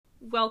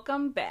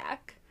welcome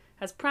back.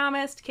 As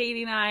promised,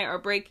 Katie and I are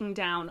breaking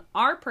down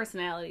our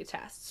personality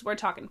tests. We're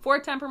talking 4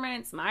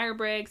 temperaments,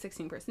 Myers-Briggs,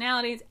 16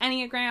 personalities,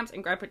 Enneagrams,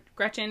 and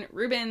Gretchen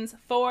Rubin's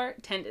 4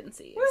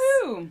 tendencies.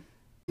 Woohoo!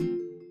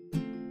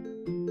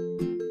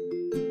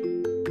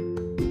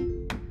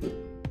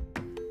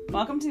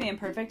 Welcome to The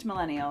Imperfect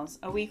Millennials,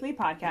 a weekly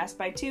podcast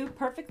by 2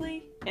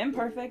 perfectly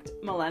imperfect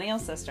millennial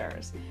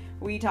sisters.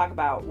 We talk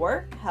about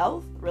work,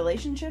 health,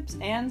 relationships,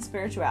 and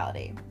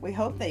spirituality. We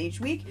hope that each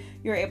week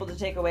you're able to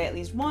take away at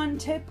least one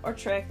tip or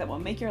trick that will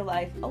make your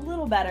life a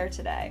little better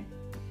today.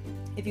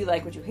 If you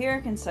like what you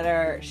hear,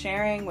 consider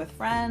sharing with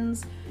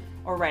friends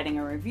or writing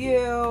a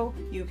review.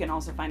 You can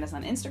also find us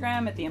on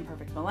Instagram at The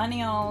Imperfect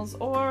Millennials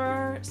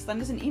or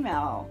send us an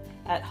email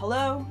at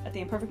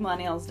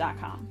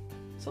hello@theimperfectmillennials.com.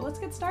 So let's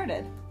get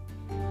started.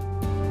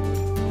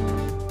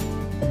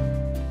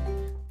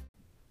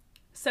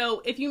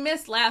 So if you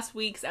missed last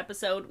week's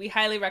episode, we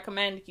highly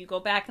recommend you go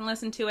back and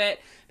listen to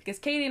it because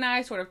Katie and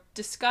I sort of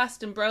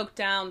discussed and broke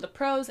down the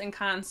pros and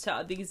cons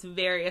to these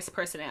various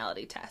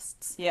personality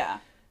tests. Yeah.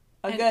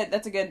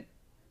 That's a good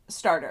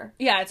starter.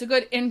 Yeah, it's a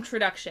good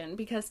introduction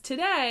because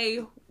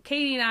today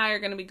Katie and I are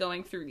going to be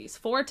going through these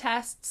 4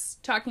 tests,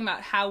 talking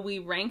about how we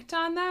ranked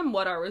on them,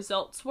 what our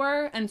results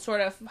were, and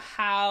sort of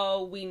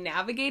how we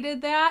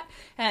navigated that,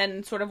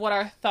 and sort of what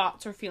our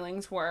thoughts or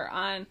feelings were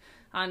on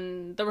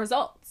the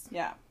results.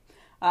 Yeah.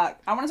 I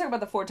want to talk about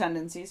the 4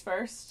 tendencies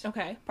first.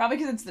 Okay. Probably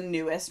because it's the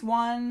newest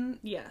one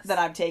that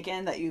I've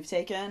taken, that you've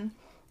taken.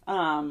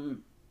 Probably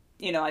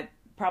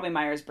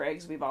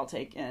Myers-Briggs we've all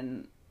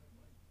taken.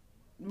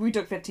 We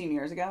took 15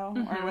 years ago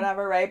or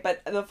whatever, right?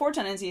 But the 4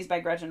 tendencies by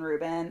Gretchen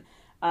Rubin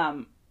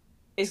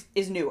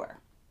is newer.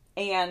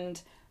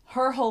 And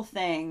her whole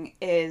thing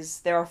is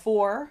there are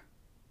 4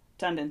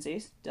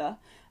 tendencies,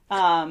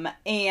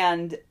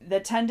 and the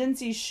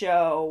tendencies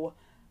show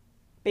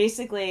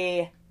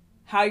basically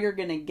how you're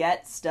going to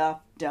get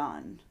stuff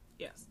done.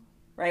 Yes.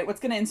 Right? What's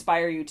going to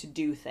inspire you to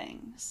do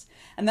things.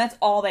 And that's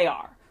all they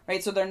are,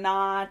 right? So they're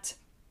not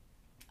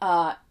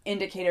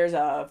indicators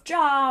of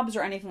jobs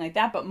or anything like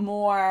that, but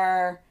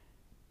more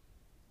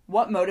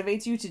what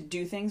motivates you to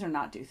do things or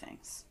not do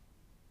things.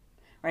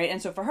 Right? And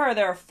so for her,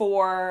 there are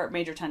 4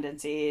 major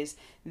tendencies: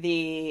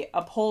 the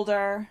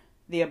upholder,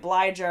 the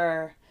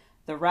obliger,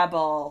 the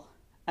rebel,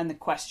 and the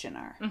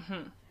questioner.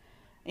 Mm-hmm.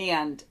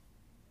 And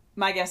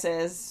my guess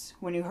is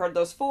when you heard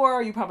those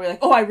 4, you probably like,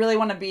 oh, I really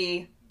want to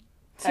be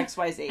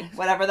XYZ,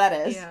 whatever that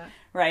is. Yeah.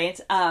 Right?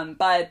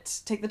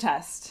 But take the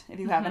test, if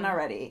you haven't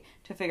already,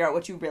 to figure out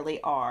what you really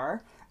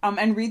are.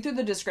 And read through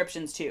the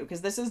descriptions too,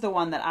 because this is the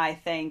one that I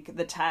think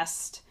the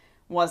test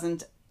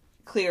wasn't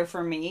clear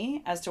for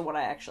me as to what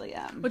I actually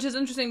am. Which is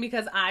interesting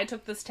because I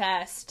took this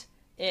test.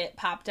 It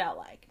popped out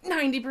like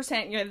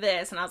 90% you're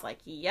this, and I was like,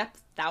 yep,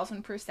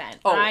 1000%.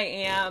 Oh. I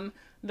am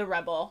the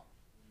rebel.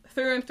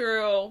 Through and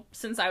through,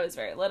 since I was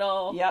very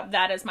little. Yep.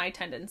 That is my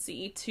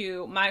tendency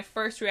to, my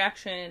first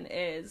reaction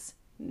is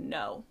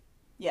no.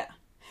 Yeah.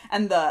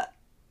 And the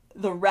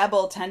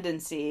rebel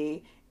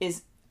tendency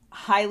is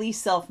highly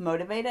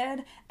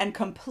self-motivated and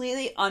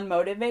completely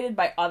unmotivated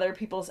by other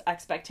people's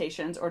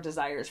expectations or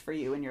desires for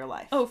you in your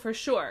life. Oh, for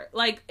sure.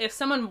 Like, if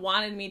someone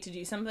wanted me to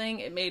do something,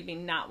 it made me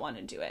not want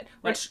to do it.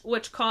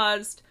 Which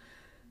caused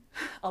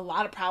a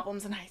lot of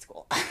problems in high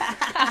school.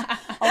 A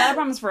lot of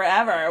problems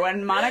forever.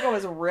 When Monica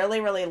was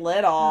really, really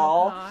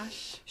little,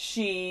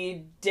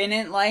 she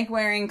didn't like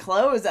wearing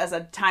clothes as a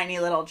tiny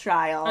little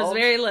child. I was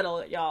very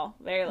little, y'all.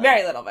 Very little.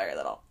 Very little, very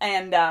little.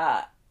 And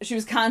she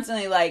was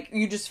constantly like,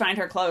 you just find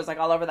her clothes like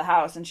all over the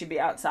house and she'd be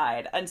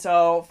outside. And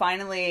so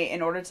finally,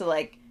 in order to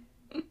like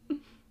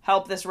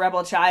help this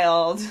rebel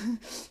child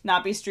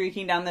not be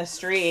streaking down the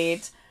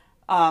street,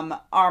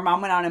 our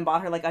mom went out and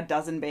bought her like a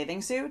dozen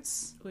bathing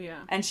suits. Oh,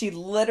 yeah. And she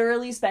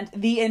literally spent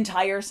the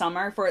entire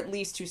summer, for at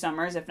least 2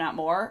 summers, if not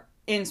more,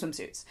 in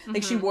swimsuits. Mm-hmm.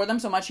 Like, she wore them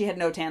so much she had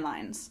no tan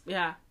lines.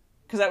 Yeah.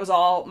 Because that was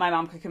all my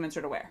mom could convince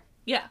her to wear.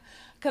 Yeah.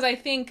 Because I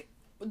think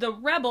the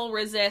rebel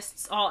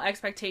resists all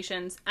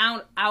expectations,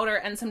 outer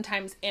and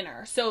sometimes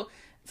inner. So,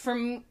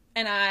 and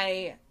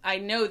I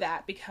know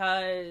that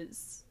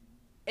because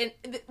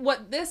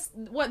what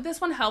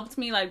this one helped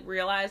me like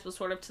realize was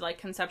sort of to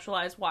like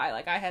conceptualize why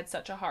like I had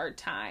such a hard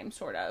time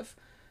sort of,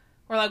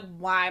 or like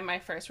why my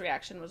first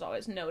reaction was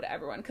always no to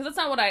everyone, because that's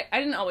not what I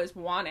didn't always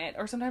want it,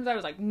 or sometimes I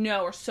was like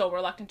no or so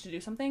reluctant to do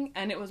something,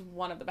 and it was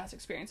one of the best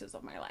experiences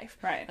of my life.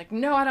 Right. Like,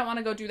 no, I don't want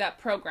to go do that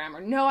program,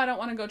 or no, I don't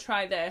want to go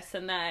try this,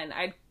 and then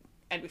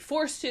I'd be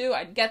forced to.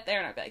 I'd get there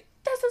and I'd be like,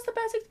 this is the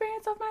best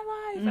experience of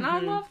my life, and I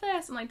love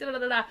this, and like da da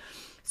da da.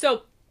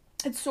 So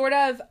it's sort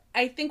of,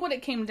 I think what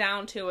it came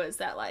down to is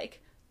that,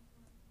 like,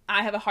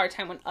 I have a hard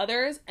time with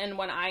others and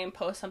when I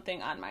impose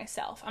something on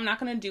myself. I'm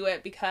not going to do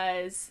it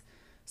because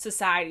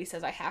society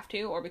says I have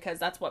to, or because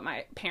that's what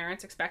my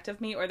parents expect of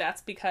me, or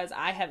that's because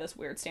I have this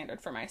weird standard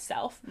for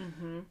myself,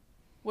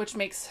 which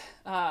makes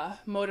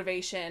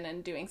motivation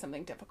and doing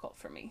something difficult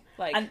for me.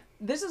 Like, and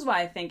this is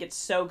why I think it's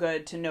so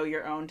good to know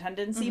your own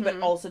tendency,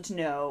 but also to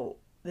know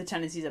the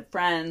tendencies of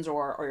friends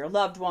or your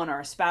loved one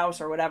or a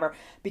spouse or whatever,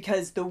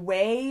 because the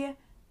way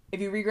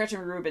if you read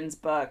Gretchen Rubin's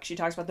book, she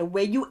talks about the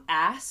way you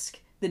ask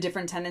the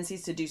different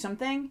tendencies to do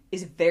something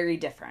is very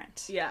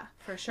different. Yeah,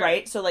 for sure.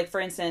 Right? So, like,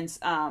 for instance,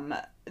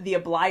 the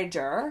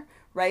obliger,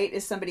 right,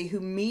 is somebody who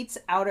meets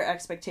outer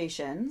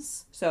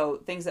expectations.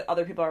 So things that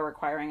other people are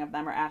requiring of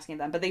them or asking of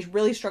them, but they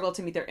really struggle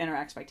to meet their inner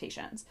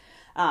expectations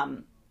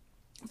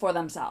for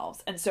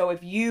themselves. And so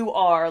if you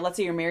are, let's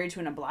say you're married to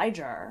an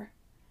obliger,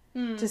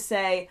 to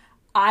say,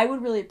 I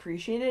would really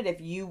appreciate it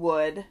if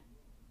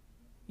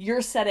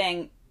you're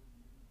setting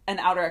an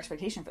outer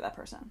expectation for that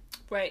person.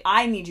 Right.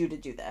 I need you to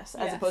do this,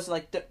 as opposed to,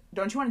 like,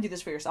 don't you want to do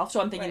this for yourself?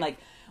 So I'm thinking, like,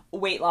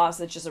 weight loss,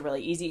 that's just a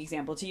really easy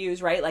example to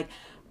use, right? Like,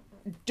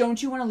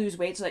 don't you want to lose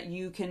weight so that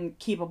you can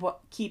keep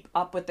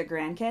up with the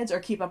grandkids or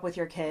keep up with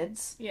your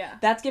kids? Yeah.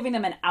 That's giving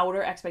them an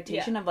outer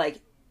expectation of,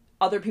 like,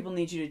 other people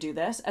need you to do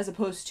this, as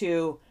opposed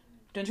to,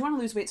 don't you want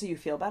to lose weight so you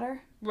feel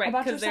better? Right,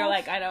 because they're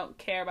like, I don't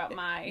care about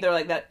They're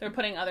like that. They're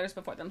putting others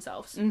before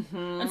themselves. Mm-hmm.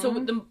 And so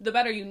the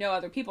better you know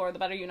other people, or the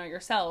better you know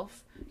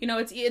yourself, you know,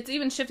 it's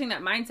even shifting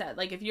that mindset.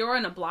 Like, if you're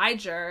an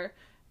obliger,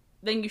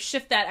 then you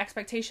shift that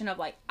expectation of,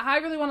 like, I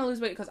really want to lose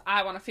weight because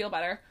I want to feel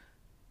better.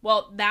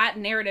 Well, that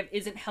narrative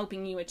isn't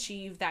helping you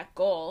achieve that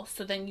goal.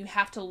 So then you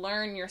have to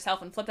learn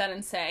yourself and flip that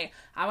and say,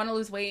 I want to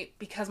lose weight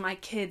because my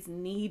kids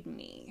need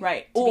me.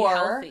 Right. To be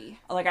healthy.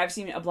 Like, I've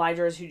seen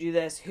obligers who do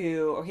this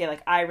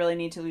like, I really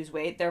need to lose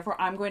weight. Therefore,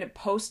 I'm going to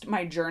post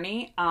my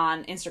journey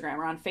on Instagram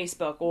or on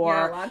Facebook,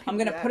 or I'm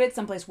going to put it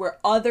someplace where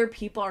other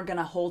people are going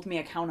to hold me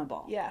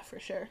accountable. Yeah, for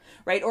sure.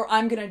 Right? Or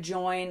I'm going to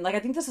join, like, I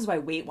think this is why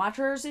Weight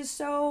Watchers is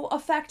so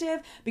effective,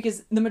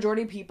 because the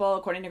majority of people,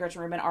 according to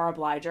Gretchen Rubin, are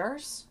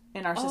obligers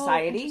in our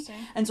society.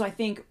 And so I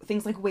think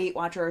things like Weight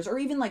Watchers, or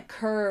even like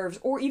Curves,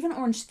 or even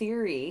Orange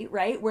Theory,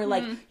 right? Where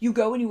like you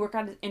go and you work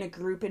out in a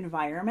group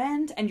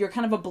environment and you're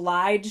kind of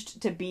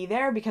obliged to be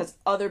there because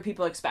other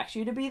people expect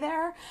you to be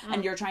there,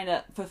 and you're trying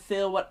to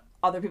fulfill what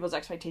other people's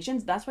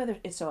expectations. That's why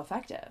it's so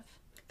effective.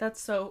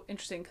 That's so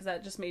interesting, because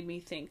that just made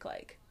me think,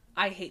 like,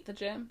 I hate the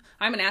gym.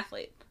 I'm an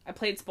athlete. I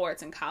played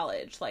sports in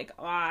college. Like,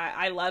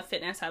 I love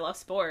fitness. I love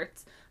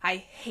sports. I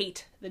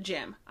hate the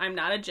gym. I'm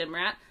not a gym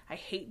rat. I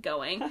hate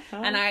going.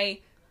 And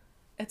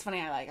it's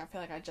funny, I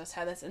feel like I just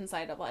had this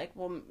insight of, like,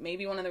 well,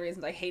 maybe one of the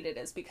reasons I hate it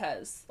is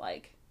because,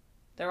 like,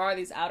 there are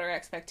these outer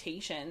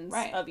expectations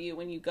of you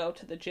when you go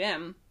to the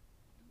gym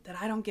that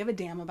I don't give a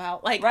damn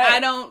about. Like,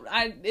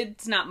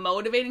 it's not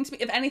motivating to me.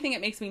 If anything,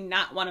 it makes me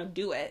not want to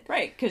do it.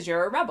 Right, because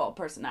you're a rebel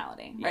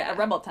personality, right? Yeah. A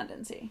rebel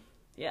tendency.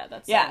 Yeah,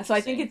 that's so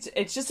I think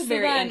it's just a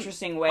very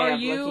interesting way of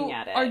looking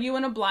at it. Are you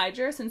an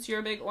obliger, since you're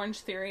a big Orange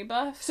Theory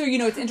buff? So,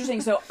 it's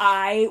interesting. So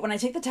when I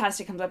take the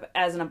test, it comes up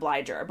as an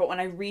obliger. But when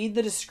I read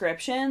the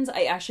descriptions,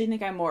 I actually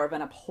think I'm more of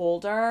an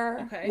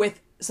upholder with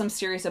some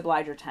serious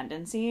obliger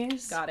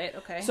tendencies. Got it,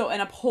 okay. So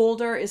an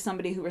upholder is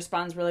somebody who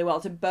responds really well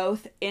to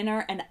both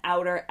inner and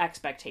outer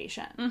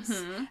expectations.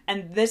 Mm-hmm.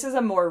 And this is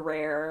a more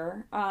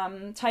rare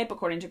type,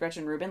 according to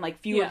Gretchen Rubin. Like,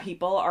 fewer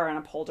people are an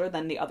upholder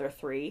than the other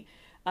three.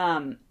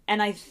 And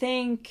I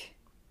think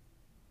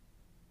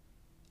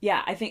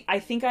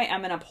I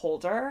am an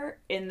upholder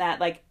in that,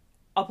 like,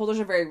 upholders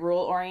are very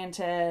rule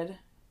oriented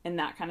in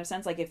that kind of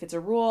sense. Like, if it's a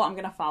rule, I'm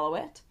going to follow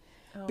it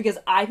because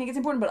I think it's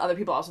important, but other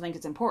people also think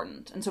it's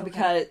important. And so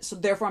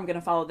therefore I'm going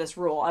to follow this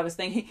rule. I was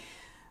thinking,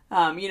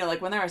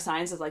 like, when there are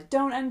signs that, like,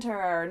 don't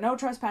enter, no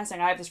trespassing.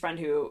 I have this friend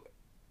who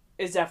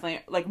is definitely,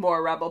 like, more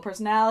a rebel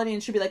personality,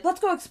 and she'd be like, let's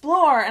go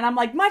explore, and I'm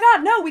like, my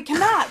god, no, we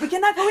cannot go in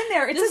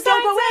there, it says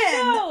don't go in.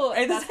 No.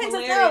 Right? The sign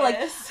says no.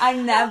 Like, I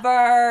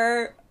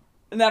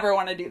never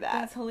want to do that.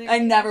 That's hilarious. I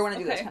never want to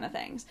do those kind of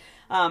things.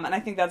 And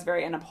I think that's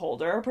very an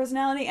upholder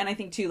personality. And I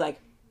think too, like,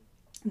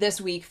 this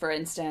week, for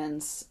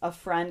instance, a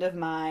friend of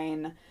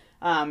mine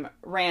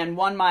ran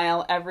 1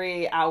 mile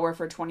every hour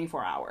for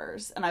 24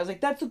 hours, and I was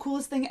like, that's the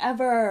coolest thing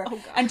ever.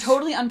 And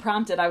totally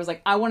unprompted, I was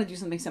like, I want to do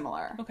something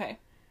similar. Okay.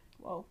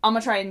 Whoa. I'm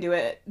gonna try and do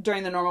it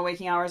during the normal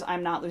waking hours.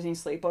 I'm not losing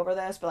sleep over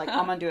this, but, like,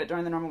 I'm gonna do it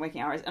during the normal waking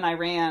hours. And I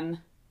ran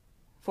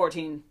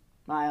 14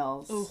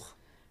 miles. Ooh.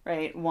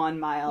 Right? 1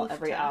 mile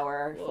every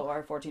hour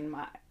for 14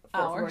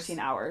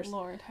 hours.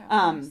 Lord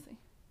have mercy.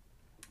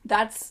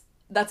 That's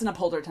an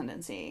upholder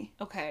tendency.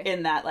 Okay.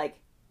 In that, like,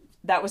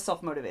 that was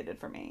self-motivated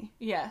for me.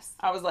 Yes.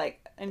 I was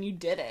like... And you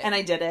did it. And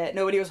I did it.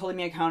 Nobody was holding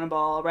me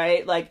accountable,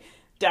 right? Like,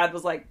 Dad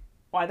was like,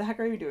 why the heck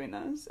are you doing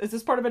this? Is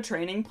this part of a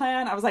training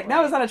plan? I was like,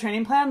 no, it's not a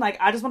training plan. Like,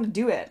 I just want to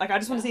do it. Like, I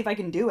just want to see if I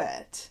can do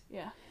it.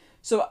 Yeah.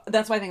 So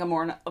that's why I think I'm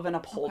more of an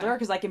upholder,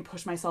 because I can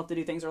push myself to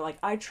do things. Or, like,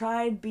 I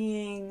tried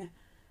going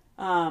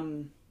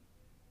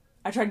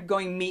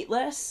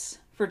meatless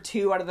for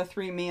 2 out of the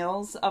 3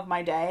 meals of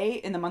my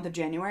day in the month of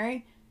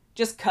January,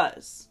 just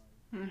 'cause.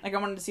 Like, I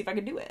wanted to see if I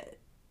could do it.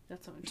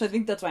 That's so interesting. So I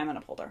think that's why I'm an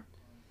upholder.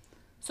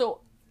 So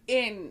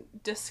in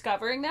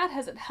discovering that,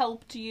 has it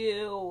helped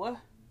you?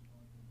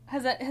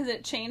 Has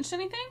it changed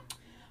anything?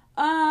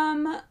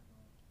 Not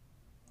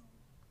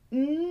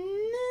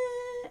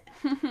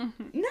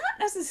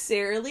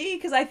necessarily,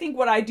 because I think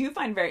what I do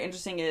find very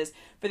interesting is,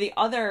 for the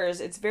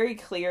others, it's very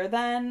clear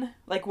then,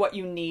 like, what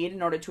you need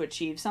in order to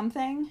achieve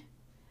something.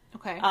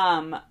 Okay.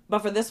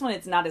 But for this one,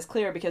 it's not as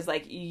clear, because,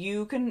 like,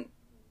 you can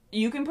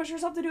you can push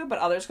yourself to do it, but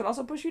others could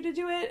also push you to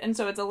do it. And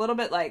so it's a little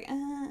bit like,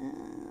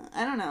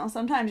 I don't know.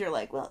 Sometimes you're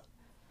like, well,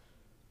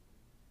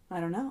 I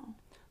don't know.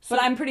 So,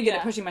 but I'm pretty good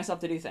at pushing myself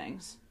to do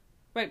things.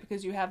 Right,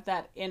 because you have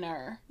that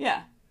inner...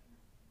 Yeah.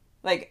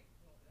 Like,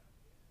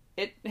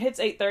 it hits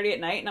 8:30 at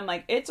night, and I'm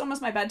like, it's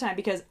almost my bedtime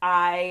because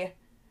I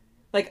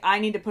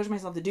need to push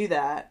myself to do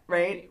that,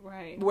 right?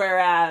 Right.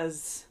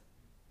 Whereas,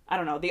 I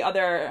don't know, the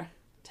other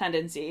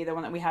tendency, the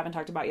one that we haven't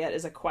talked about yet,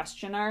 is a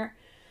questioner.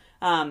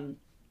 And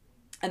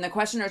the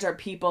questioners are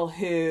people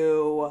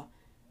who,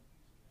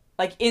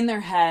 like, in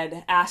their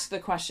head, ask the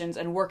questions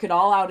and work it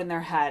all out in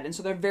their head. And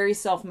so they're very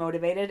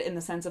self-motivated in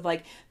the sense of,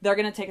 like, they're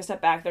going to take a step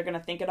back, they're going to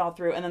think it all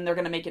through, and then they're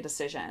going to make a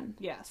decision.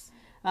 Yes.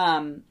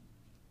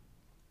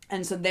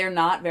 And so they're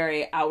not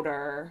very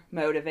outer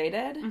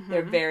motivated. Mm-hmm.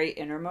 They're very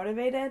inner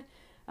motivated.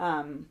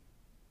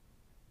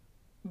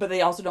 But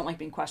they also don't like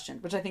being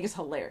questioned, which I think is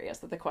hilarious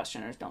that the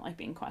questioners don't like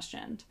being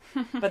questioned.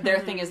 But their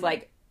thing is,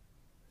 like,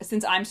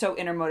 since I'm so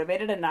inner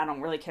motivated and I don't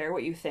really care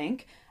what you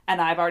think,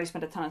 and I've already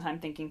spent a ton of time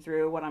thinking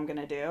through what I'm going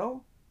to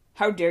do,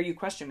 how dare you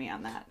question me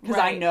on that? Because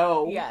I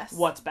know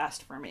what's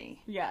best for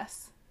me.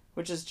 Yes.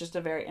 Which is just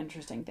a very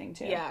interesting thing,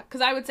 too. Yeah,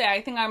 because I would say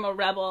I think I'm a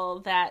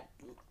rebel that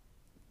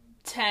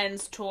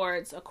tends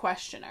towards a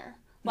questioner.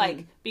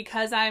 Like,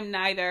 because I'm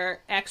neither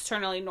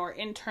externally nor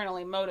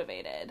internally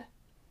motivated.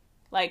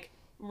 Like,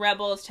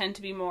 rebels tend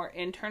to be more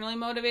internally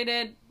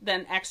motivated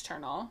than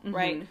external,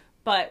 right?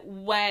 But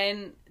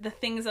when the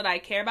things that I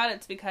care about,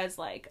 it's because,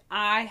 like,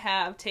 I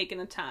have taken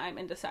the time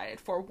and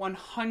decided for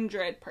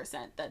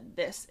 100% that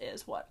this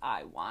is what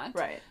I want.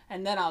 Right.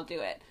 And then I'll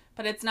do it.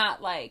 But it's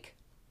not like...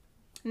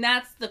 And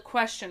that's the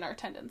questioner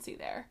tendency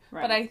there.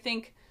 Right. But I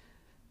think...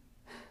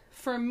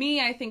 For me,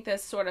 I think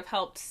this sort of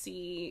helped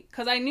see...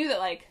 Because I knew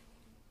that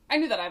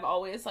I've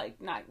always,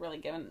 like, not really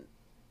given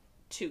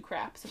two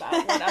craps about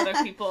what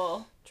other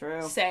people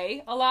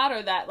say a lot.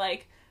 Or that,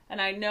 like...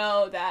 And I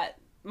know that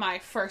my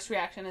first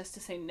reaction is to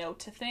say no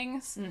to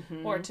things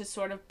or to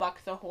sort of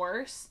buck the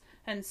horse,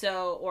 and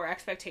so, or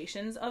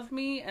expectations of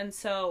me. And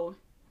so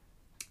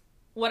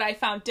what I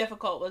found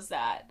difficult was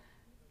that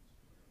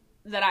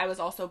I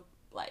was also,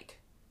 like,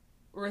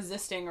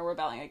 resisting or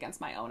rebelling against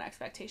my own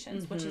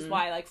expectations, which is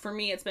why, like, for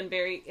me, it's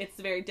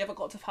very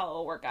difficult to follow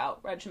a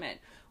workout regimen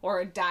or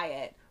a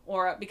diet,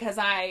 or because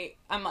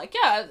I'm like,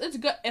 yeah, it's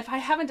good. If I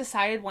haven't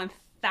decided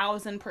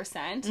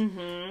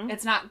 1,000%,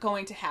 it's not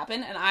going to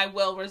happen, and I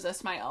will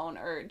resist my own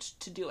urge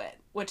to do it,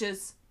 which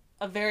is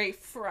a very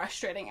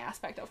frustrating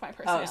aspect of my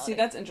personality. Oh, see,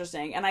 that's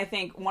interesting. And I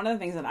think one of the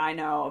things that I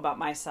know about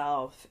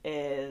myself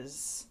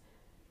is,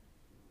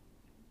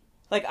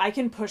 like, I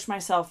can push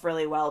myself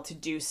really well to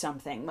do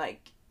something,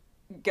 like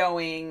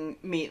going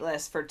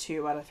meatless for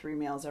 2 out of 3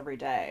 meals every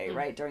day,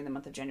 right, during the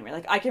month of January.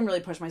 Like, I can really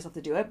push myself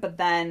to do it, but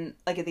then,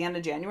 like, at the end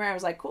of January, I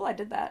was like, cool, I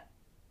did that.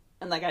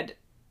 And, like,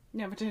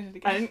 never did it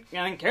again.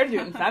 I didn't care to do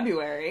it in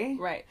February.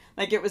 Right.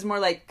 Like, it was more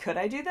like, could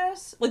I do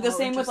this? Like, the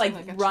same with, like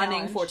running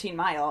challenge. 14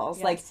 miles.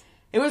 Yes. Like,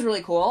 it was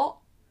really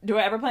cool. Do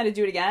I ever plan to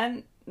do it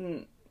again?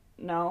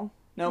 No,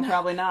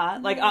 probably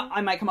not. Like, I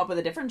might come up with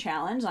a different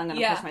challenge I'm going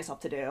to push myself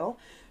to do.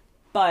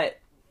 But,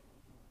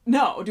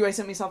 no. Do I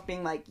see myself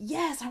being like,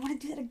 yes, I want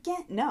to do that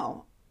again?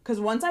 No. Because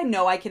once I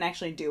know I can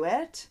actually do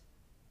it,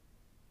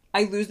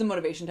 I lose the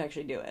motivation to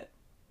actually do it.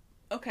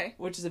 Okay.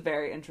 Which is a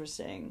very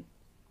interesting...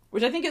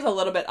 Which I think is a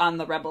little bit on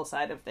the rebel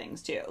side of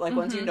things, too. Like,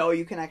 once you know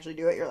you can actually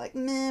do it, you're like,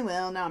 meh,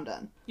 well, now I'm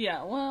done.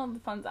 Yeah, well, the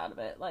fun's out of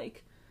it.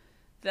 Like,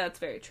 that's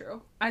very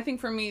true. I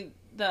think for me,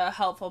 the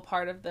helpful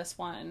part of this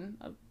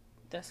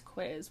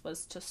quiz,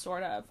 was to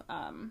sort of,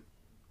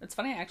 it's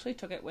funny, I actually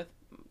took it with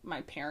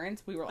my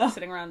parents. We were, like,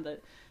 sitting around the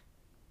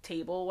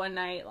table one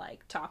night,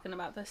 like, talking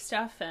about this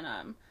stuff,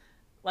 and,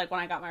 like,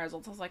 when I got my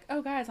results, I was like,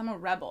 oh, guys, I'm a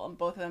rebel. And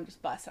both of them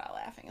just busted out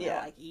laughing. And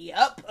they're like,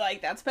 yep,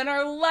 like, that's been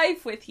our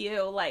life with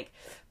you. Like,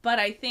 but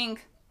I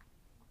think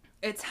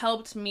it's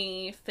helped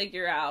me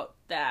figure out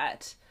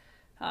that,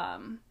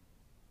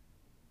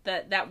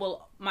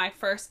 my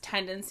first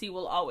tendency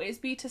will always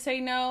be to say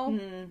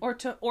no,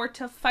 or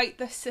to fight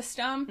the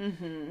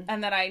system.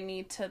 And that I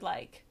need to,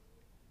 like,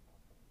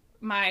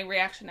 my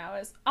reaction now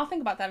is, I'll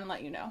think about that and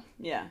let you know.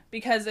 Yeah.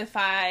 Because if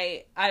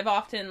I've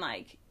often,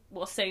 like,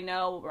 will say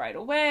no right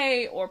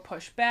away or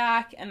push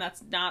back, and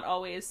that's not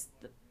always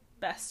the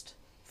best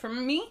for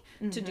me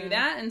to do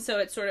that. And so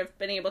it's sort of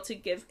been able to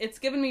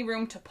given me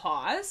room to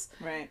pause.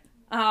 Right.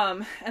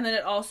 And then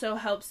it also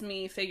helps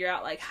me figure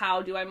out, like,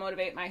 how do I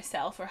motivate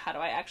myself, or how do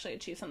I actually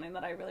achieve something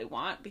that I really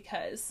want,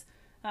 because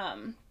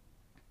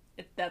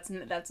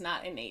that's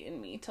not innate in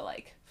me to,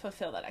 like,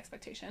 fulfill that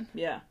expectation.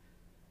 Yeah.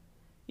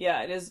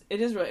 Yeah, it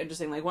is really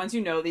interesting. Like, once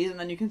you know these, and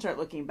then you can start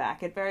looking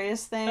back at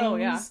various things. Oh,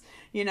 yeah.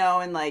 You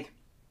know, and, like,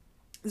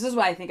 this is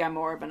why I think I'm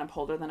more of an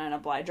upholder than an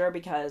obliger,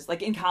 because,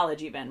 like, in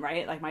college even,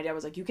 right? Like, my dad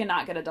was like, you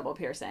cannot get a double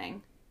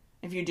piercing.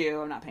 If you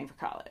do, I'm not paying for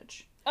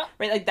college. Oh.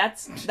 Right? Like,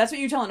 that's what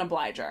you tell an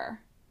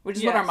obliger, which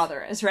is what our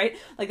mother is, right?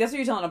 Like, that's what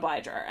you tell an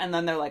obliger. And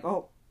then they're like,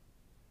 oh,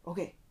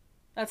 okay.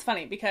 That's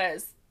funny,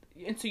 because,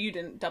 and so you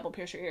didn't double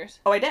pierce your ears?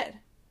 Oh, I did.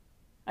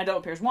 I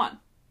double pierced one.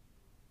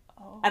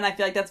 And I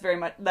feel like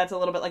that's a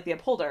little bit like the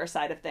upholder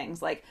side of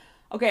things. Like,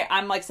 okay,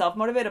 I'm like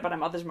self-motivated, but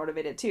I'm others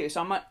motivated too.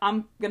 So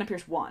I'm going to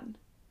pierce one.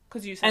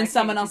 Because you said and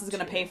someone else is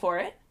going to pay for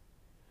it.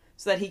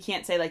 So that he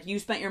can't say, like, you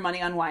spent your money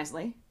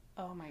unwisely.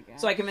 Oh my god.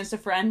 So I convinced a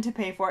friend to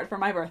pay for it for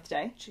my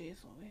birthday. Jeez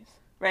Louise.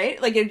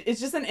 Right? Like, it's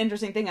just an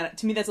interesting thing. And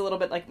to me, that's a little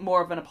bit, like,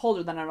 more of an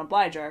upholder than an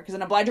obliger. Because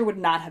an obliger would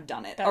not have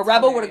done it. That's a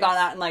rebel hilarious. would have gone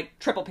out and, like,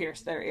 triple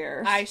pierced their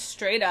ears. I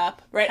straight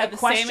up had the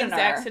same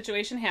exact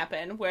situation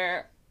happen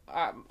where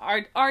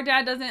our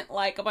dad doesn't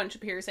like a bunch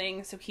of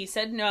piercings. So he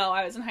said no.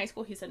 I was in high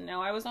school. He said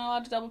no, I was not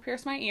allowed to double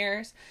pierce my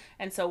ears.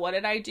 And so what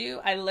did I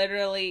do? I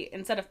literally,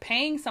 instead of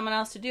paying someone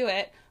else to do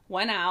it,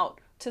 went out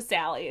to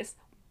Sally's,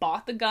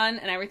 bought the gun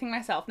and everything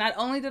myself. Not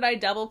only did I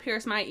double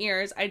pierce my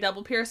ears, I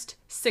double pierced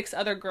 6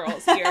 other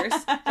girls' ears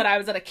that I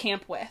was at a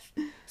camp with.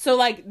 So,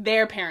 like,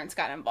 their parents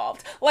got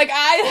involved. Like,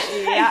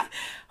 Yeah.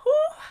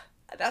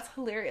 That's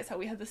hilarious how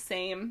we had the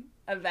same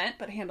event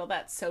but handled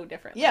that so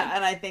differently. Yeah,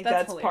 and I think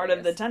that's part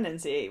of the hilarious.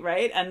 tendency,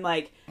 right? And,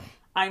 like,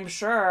 I'm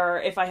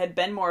sure if I had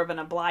been more of an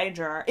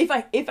obliger, if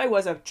I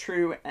was a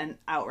true and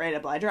outright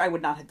obliger, I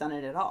would not have done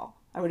it at all.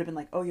 I would have been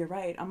like, oh, you're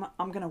right.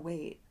 I'm going to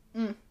wait.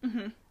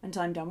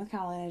 Until I'm done with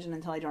college and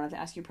until I don't have to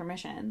ask you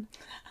permission.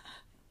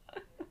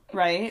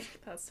 Right?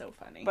 That's so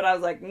funny. But I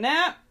was like,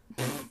 nah.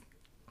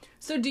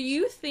 So do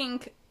you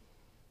think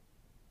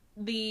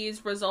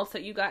these results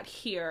that you got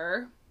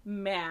here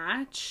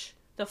match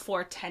the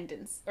 4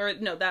 tendencies? Or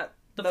no, the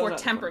 4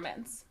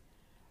 temperaments?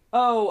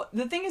 Oh,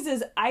 the thing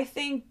is I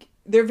think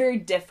they're very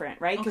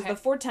different, right? Because the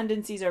 4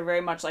 tendencies are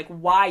very much like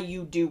why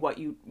you do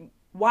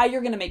why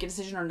you're going to make a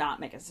decision or not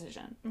make a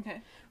decision.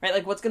 Okay. Right?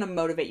 Like, what's going to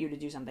motivate you to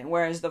do something.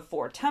 Whereas the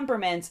 4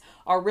 temperaments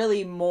are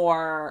really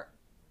more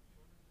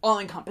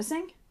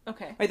all-encompassing.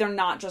 Okay. Right? They're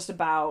not just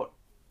about,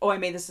 oh, I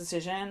made this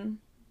decision,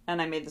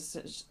 and I made this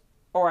decision,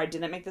 or I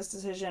didn't make this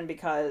decision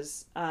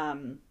because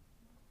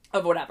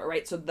of whatever,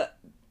 right? So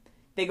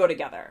they go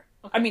together.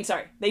 Okay. I mean,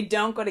 sorry. They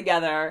don't go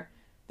together.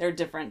 They're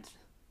different.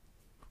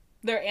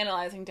 They're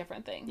analyzing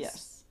different things.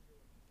 Yes.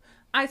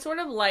 I sort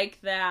of like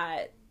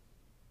that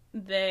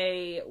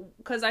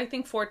because I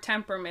think 4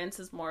 temperaments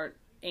is more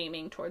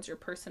aiming towards your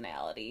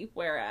personality,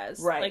 whereas,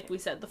 like we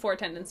said, the 4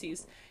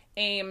 tendencies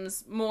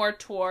aims more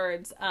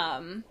towards,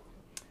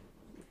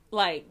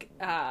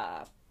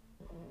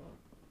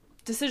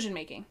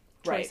 decision-making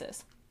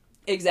choices.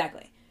 Right.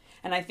 Exactly.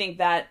 And I think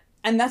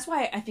and that's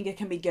why I think it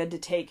can be good to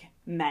take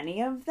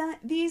many of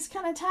these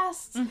kind of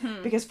tests,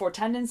 because 4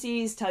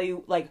 tendencies tell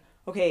you, like,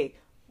 okay,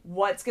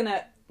 what's going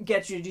to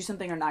get you to do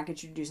something or not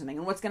get you to do something,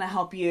 and what's going to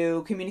help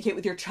you communicate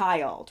with your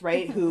child,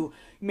 right? Who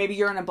maybe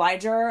you're an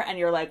obliger and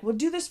you're like, well,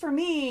 do this for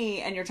me,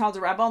 and your child's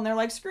a rebel and they're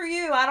like, screw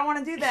you, I don't want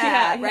to do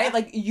that. Right? Yeah.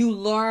 Like, you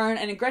learn,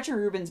 and in Gretchen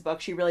Rubin's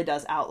book she really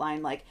does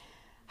outline, like,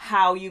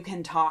 how you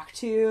can talk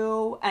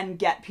to and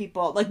get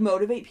people, like,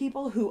 motivate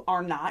people who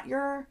are not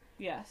your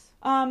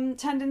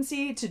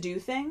tendency to do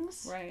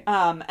things, right?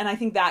 And I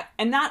think that,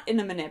 and not in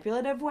a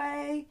manipulative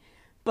way,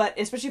 but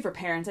especially for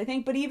parents, I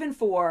think, but even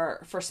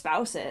for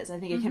spouses, I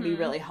think it can be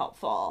really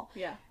helpful.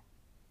 Yeah.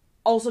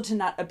 Also to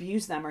not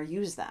abuse them or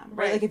use them,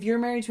 right? Like, if you're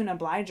married to an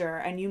obliger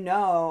and you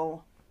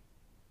know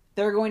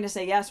they're going to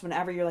say yes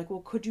whenever you're like,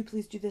 well, could you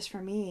please do this for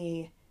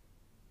me?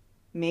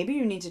 Maybe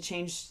you need to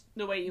change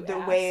the way you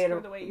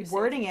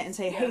wording it and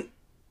say, hey,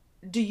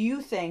 do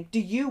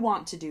you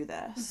want to do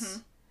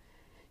this?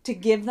 To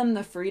give them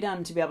the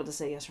freedom to be able to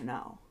say yes or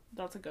no.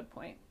 That's a good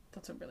point.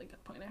 That's a really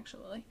good point,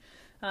 actually.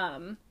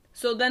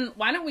 So then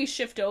why don't we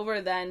shift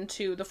over then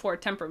to the 4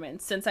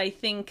 temperaments, since I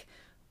think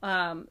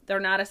they're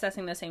not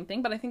assessing the same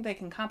thing, but I think they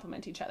can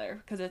complement each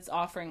other because it's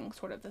offering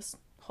sort of this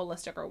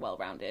holistic or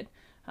well-rounded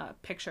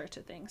picture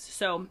to things.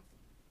 So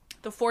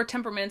the 4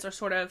 temperaments are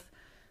sort of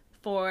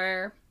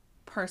 4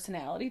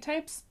 personality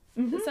types.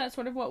 Is that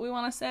sort of what we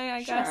want to say,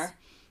 I guess?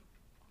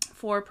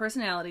 4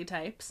 personality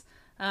types.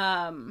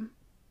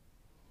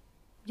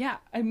 Yeah.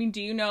 I mean,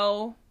 do you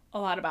know a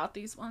lot about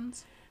these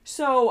ones?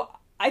 So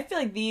I feel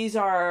like these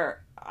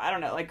are, I don't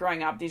know, like,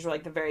 growing up, these were,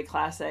 like, the very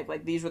classic,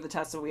 like, these were the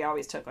tests that we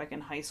always took, like, in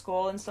high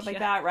school and stuff like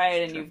that,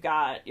 right? And you've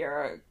got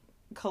your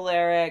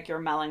choleric, your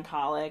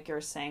melancholic,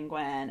 your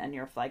sanguine, and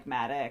your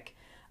phlegmatic.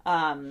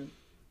 And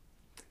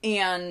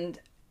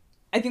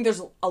I think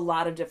there's a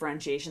lot of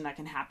differentiation that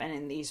can happen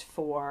in these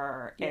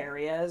 4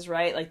 areas,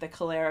 right? Like, the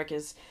choleric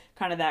is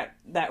kind of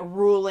that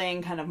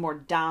ruling, kind of more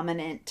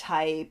dominant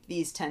type.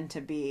 These tend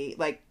to be,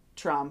 like,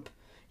 Trump,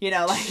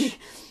 like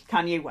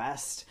Kanye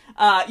West,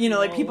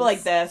 like people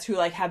like this who,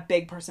 like, have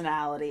big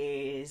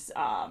personalities,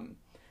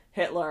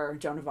 Hitler,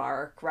 Joan of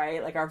Arc,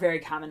 right? Like, are very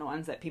common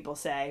ones that people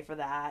say for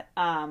that.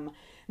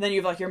 Then you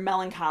have, like, your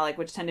melancholic,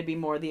 which tend to be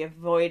more the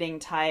avoiding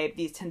type.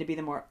 These tend to be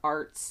the more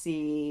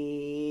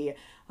artsy,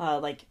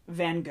 like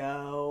Van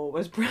Gogh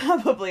was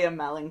probably a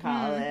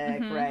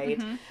melancholic, right?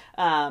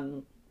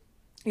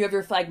 You have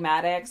your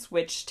phlegmatics,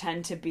 which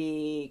tend to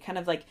be kind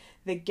of like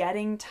the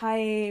getting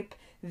type.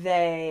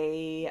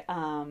 They're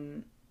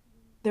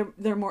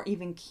more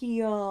even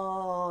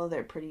keel.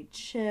 They're pretty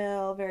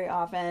chill very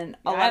often.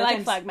 I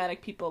like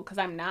phlegmatic people because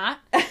I'm not.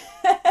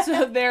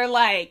 So they're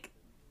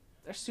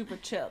They're super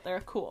chill. They're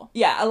cool.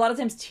 Yeah, a lot of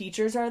times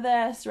teachers are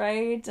this,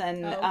 right?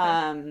 And,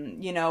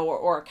 okay.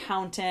 Or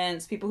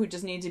accountants, people who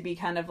just need to be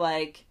kind of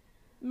like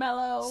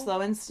mellow,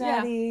 slow and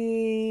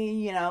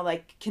steady,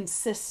 like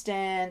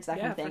consistent, that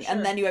kind of thing. For sure.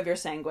 And then you have your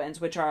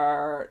sanguines, which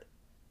are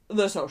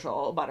the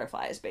social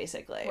butterflies,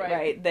 basically,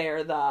 right?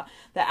 They're the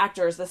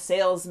actors, the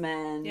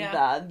salesmen,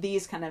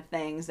 these kind of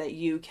things that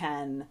you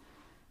can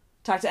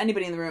talk to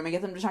anybody in the room and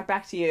get them to talk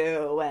back to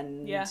you,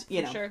 and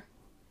sure.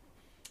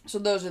 So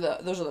those are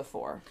the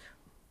four.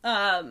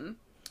 And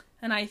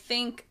I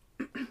think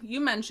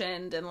you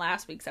mentioned in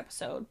last week's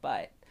episode,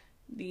 but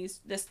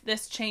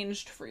this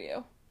changed for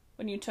you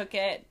when you took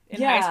it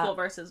in high school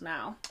versus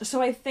now. So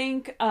I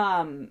think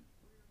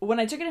when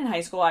I took it in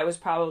high school, I was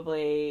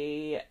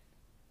probably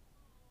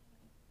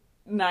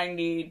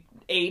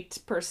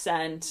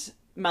 98%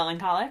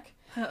 melancholic,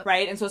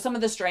 right? And so some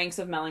of the strengths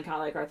of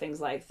melancholic are things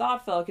like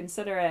thoughtful,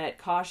 considerate,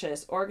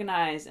 cautious,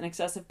 organized, an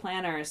excessive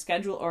planner,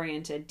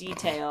 schedule-oriented,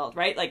 detailed,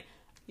 right? Like,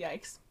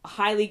 yikes.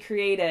 Highly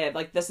creative,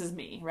 like this is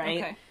me, right?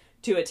 Okay.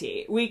 To a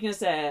T.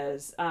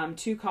 Weaknesses,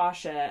 too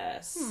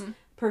cautious,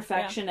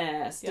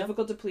 perfectionist,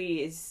 difficult to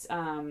please,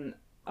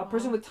 a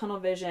person with tunnel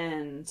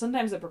vision,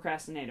 sometimes a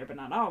procrastinator, but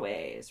not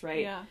always,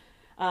 right? Yeah.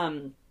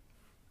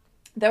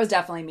 That was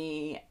definitely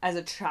me as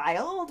a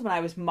child when I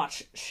was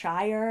much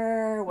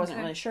shyer, wasn't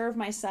really sure of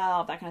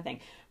myself, that kind of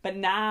thing. But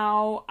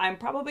now I'm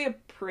probably a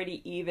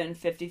pretty even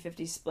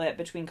 50-50 split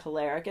between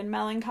choleric and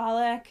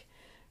melancholic,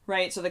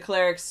 right? So the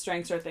choleric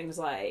strengths are things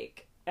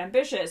like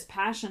ambitious,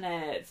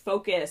 passionate,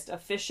 focused,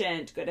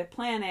 efficient, good at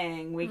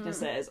planning.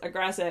 Weaknesses,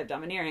 aggressive,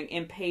 domineering,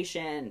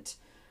 impatient,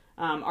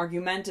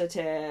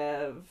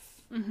 argumentative.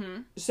 Mm-hmm.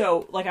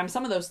 So, like, I'm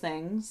some of those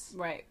things.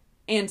 Right.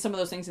 And some of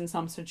those things in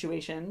some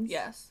situations.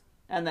 Yes.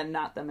 And then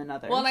not them in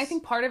others. Well, and I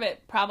think part of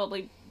it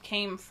probably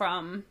came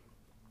from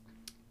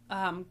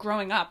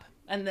growing up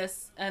and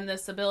this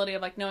ability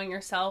of, like, knowing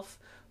yourself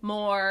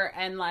more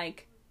and,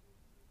 like,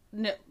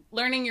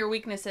 learning your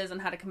weaknesses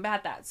and how to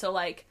combat that. So,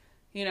 like,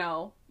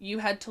 you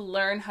had to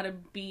learn how to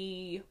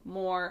be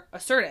more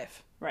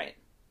assertive. Right.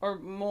 Or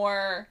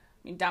more,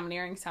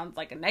 domineering sounds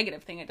like a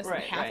negative thing. It doesn't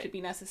have to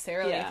be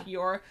necessarily if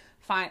you're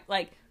fine.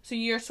 Like, so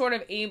you're sort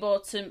of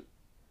able to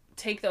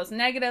take those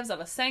negatives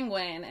of a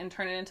sanguine and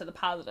turn it into the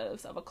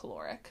positives of a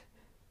caloric.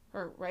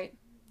 Or, right?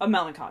 A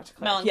melancholic.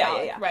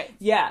 Yeah. Right.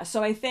 Yeah,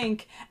 so I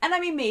think, and I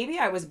mean, maybe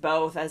I was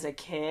both as a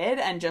kid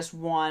and just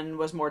one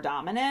was more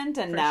dominant,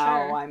 and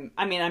now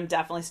I'm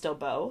definitely still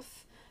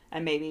both.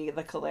 And maybe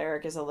the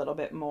choleric is a little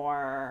bit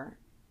more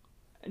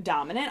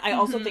dominant. I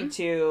also think,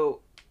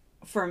 too,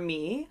 for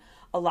me,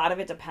 a lot of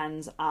it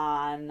depends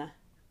on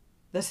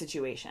the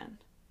situation.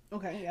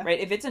 Okay, yeah. Right?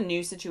 If it's a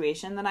new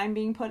situation that I'm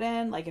being put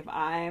in, like if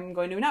I'm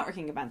going to a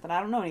networking event that I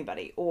don't know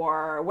anybody,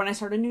 or when I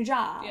start a new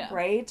job,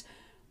 right?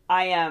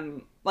 I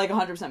am, like,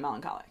 100%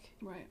 melancholic.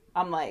 Right.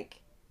 I'm,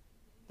 like,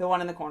 the one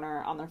in the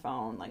corner on their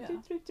phone, like,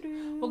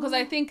 Well, because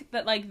I think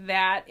that, like,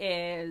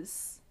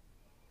 that's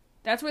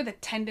where the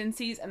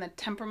tendencies and the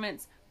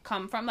temperaments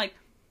come from. Like,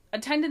 a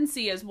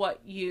tendency is what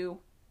you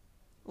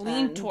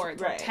lean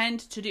towards or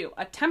tend to do.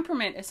 A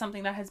temperament is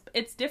something that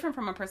it's different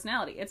from a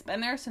personality. It's been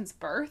there since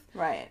birth.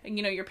 Right. And,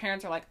 your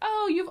parents are like,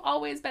 oh, you've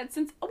always been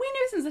we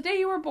knew since the day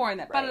you were born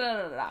that right.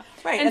 da-da-da-da-da.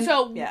 Right. And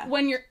so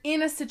when you're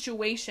in a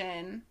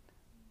situation,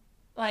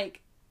 like,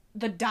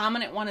 the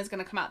dominant one is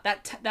going to come out.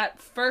 That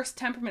first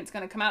temperament's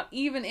going to come out,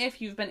 even if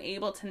you've been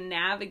able to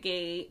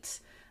navigate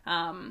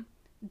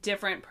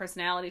different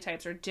personality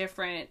types or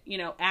different,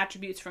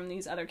 attributes from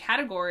these other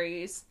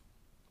categories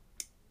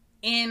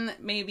in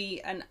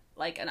maybe an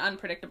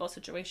unpredictable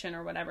situation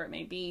or whatever it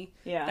may be.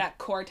 Yeah. That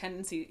core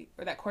tendency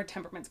or that core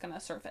temperament's going to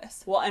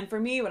surface. Well, and for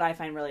me, what I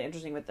find really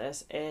interesting with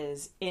this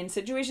is in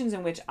situations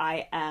in which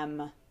I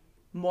am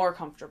more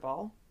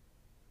comfortable,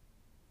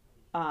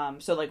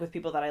 so like with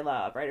people that I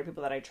love, right, or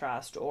people that I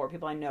trust, or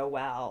people I know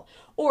well,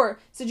 or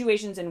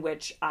situations in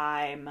which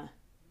I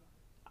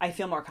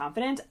feel more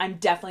confident, I'm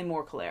definitely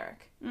more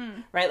choleric,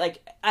 right?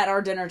 Like at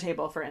our dinner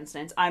table, for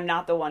instance, I'm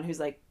not the one who's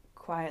like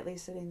quietly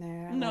sitting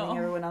there and letting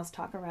everyone else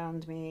talk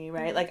around me,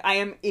 right? Like I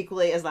am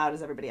equally as loud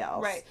as everybody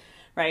else,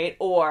 right?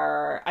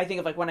 Or I think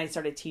of like when I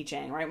started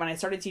teaching, right? When I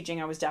started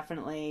teaching, I was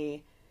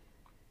definitely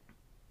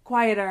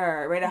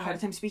quieter, right? I had a hard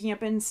time speaking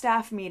up in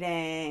staff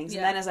meetings.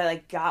 And then as I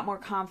like got more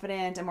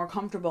confident and more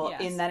comfortable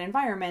in that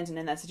environment and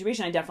in that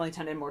situation, I definitely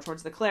tended more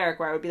towards the choleric,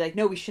 where I would be like,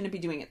 no, we shouldn't be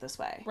doing it this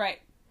way. Right.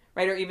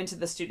 Or even to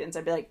the students,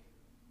 I'd be like,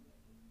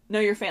 no,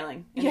 you're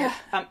failing. And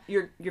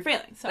you're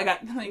failing. So,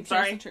 I'm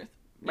sorry. The truth.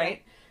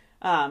 Right.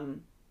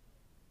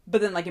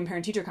 But then like in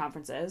parent teacher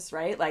conferences,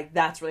 right? Like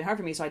that's really hard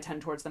for me. So I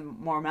tend towards the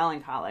more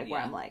melancholic where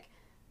I'm like,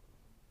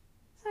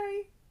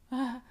 sorry,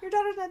 your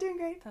daughter's not doing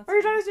great. Or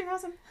your daughter's doing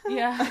awesome.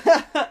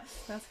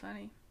 That's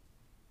funny.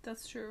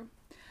 That's true.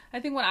 I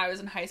think when I was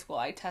in high school,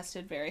 I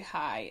tested very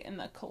high in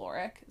the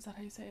caloric. Is that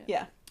how you say it?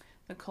 Yeah.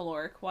 The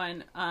caloric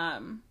one.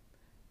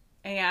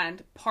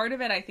 And part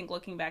of it, I think,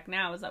 looking back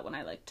now, is that when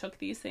I, like, took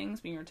these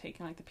things, when you were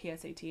taking, like, the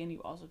PSAT and you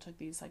also took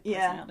these, like,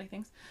 personality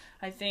things,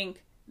 I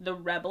think the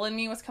rebel in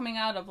me was coming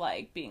out of,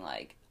 like, being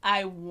like,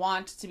 I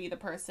want to be the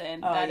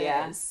person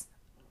is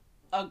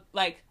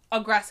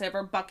aggressive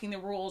or bucking the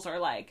rules or,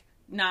 like,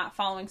 not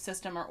following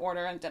system or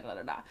order and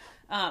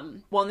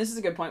Well, and this is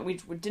a good point we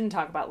didn't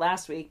talk about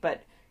last week,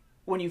 but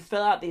when you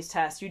fill out these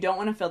tests, you don't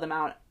want to fill them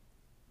out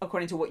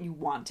according to what you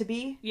want to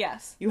be.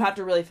 Yes. You have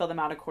to really fill them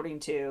out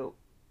according to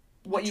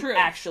what you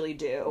actually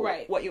do.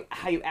 Right.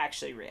 How you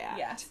actually react.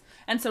 Yes.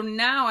 And so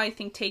now I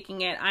think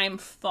taking it, I'm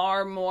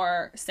far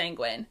more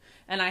sanguine,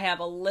 and I have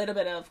a little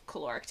bit of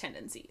caloric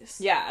tendencies.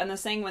 Yeah, and the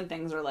sanguine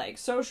things are like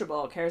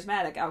sociable,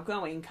 charismatic,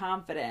 outgoing,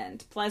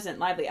 confident, pleasant,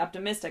 lively,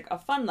 optimistic, a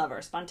fun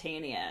lover,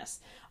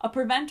 spontaneous, a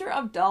preventer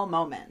of dull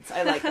moments.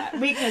 I like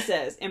that.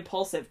 Weaknesses,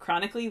 impulsive,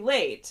 chronically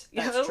late.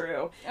 That's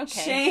true.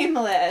 Okay.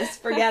 Shameless,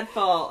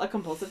 forgetful, a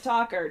compulsive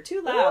talker,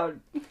 too loud,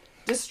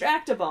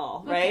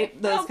 distractible, right? Okay.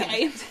 Those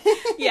kind of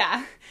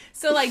Yeah.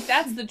 So, like,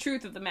 that's the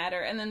truth of the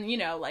matter. And then, you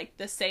know, like,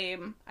 the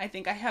same, I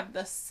think I have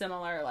the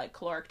similar, like,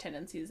 caloric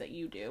tendencies that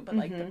you do, but,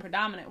 like, the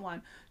predominant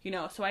one, you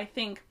know, so I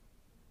think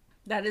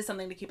that is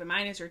something to keep in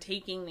mind as you're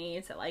taking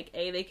these, that, like,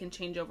 A, they can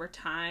change over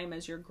time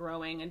as you're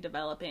growing and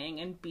developing,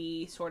 and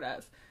B, sort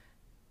of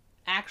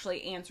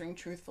actually answering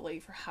truthfully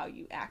for how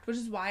you act, which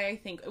is why I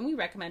think, and we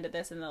recommended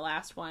this in the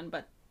last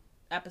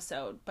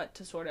episode, but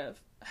to sort of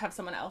have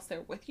someone else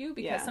there with you,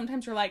 because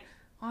sometimes you're like,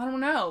 I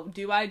don't know,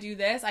 do I do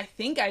this? I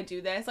think I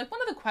do this. Like,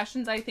 one of the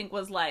questions I think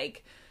was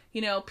like,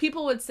 you know,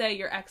 people would say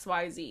you're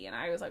XYZ, and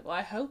I was like, well,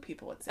 I hope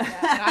people would say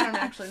that. Like, I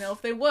don't actually know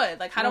if they would.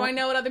 Like, how do I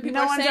know what other people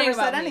are saying about me? No one's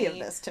ever said any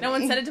of this to me. No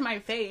one said it to my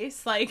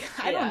face. Like,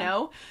 I don't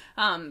know.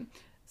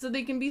 So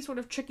they can be sort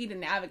of tricky to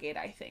navigate,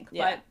 I think.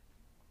 Yeah.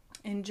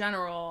 But in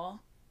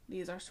general,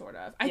 these are sort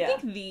of, I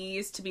think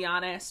these, to be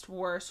honest,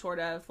 were sort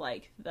of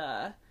like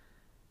the,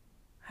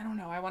 I don't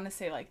know, I want to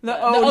say like the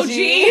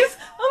OGs.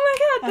 Oh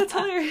my god, that's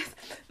hilarious.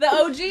 The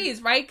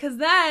OGs, right? Because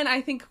then I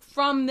think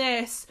from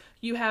this,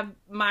 you have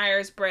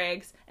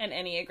Myers-Briggs and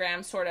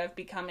Enneagram sort of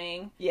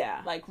becoming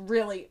like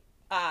really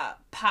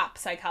pop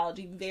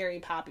psychology, very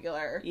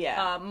popular.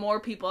 Yeah. More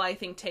people, I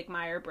think, take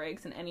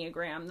Myers-Briggs and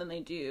Enneagram than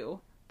they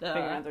do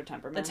figuring out their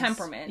temperaments. The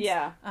temperaments.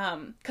 Yeah.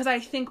 Because I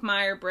think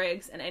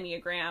Myers-Briggs and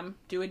Enneagram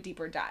do a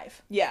deeper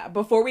dive. Yeah.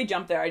 Before we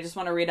jump there, I just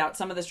want to read out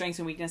some of the strengths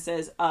and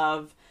weaknesses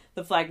of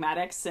the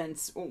phlegmatics,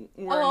 since we're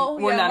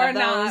none of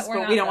those,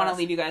 but we don't want to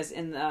leave you guys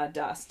in the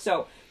dust.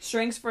 So,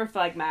 strengths for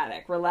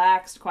phlegmatic: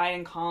 relaxed, quiet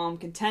and calm,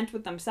 content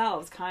with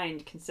themselves,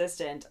 kind,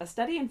 consistent, a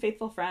steady and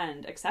faithful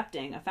friend,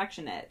 accepting,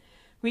 affectionate.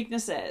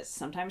 Weaknesses: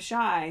 sometimes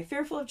shy,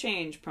 fearful of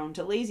change, prone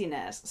to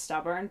laziness,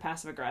 stubborn,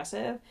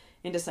 passive-aggressive,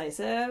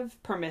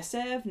 indecisive,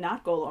 permissive,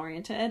 not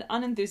goal-oriented,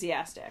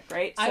 unenthusiastic,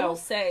 right? So, I will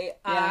say,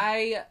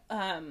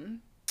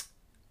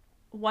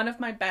 one of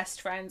my best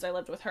friends, I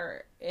lived with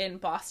her in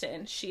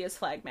Boston. She is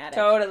phlegmatic.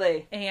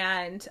 Totally.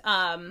 And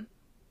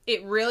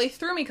it really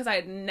threw me because I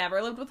had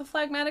never lived with a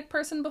phlegmatic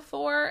person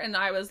before. And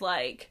I was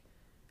like,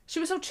 she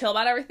was so chill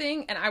about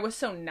everything. And I was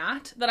so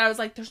not, that I was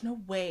like, there's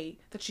no way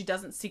that she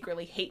doesn't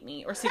secretly hate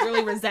me or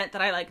secretly resent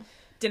that I like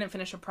didn't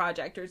finish a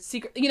project or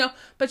secret, you know,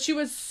 but she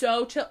was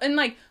so chill. And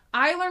like,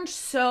 I learned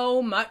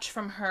so much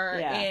from her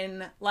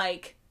in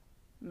like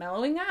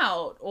mellowing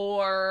out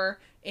or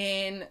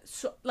in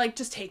like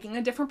just taking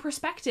a different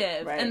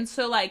perspective. Right. And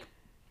so like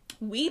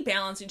we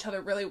balance each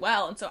other really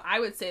well. And so I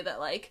would say that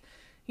like,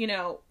 you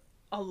know,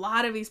 a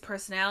lot of these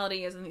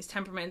personalities and these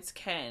temperaments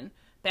can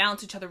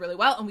balance each other really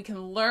well, and we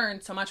can learn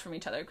so much from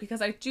each other,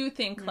 because I do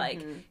think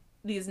like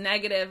these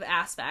negative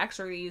aspects,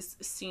 or these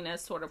seen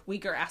as sort of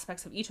weaker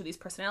aspects of each of these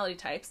personality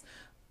types,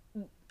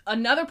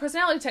 another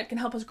personality type can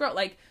help us grow.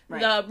 Like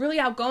the really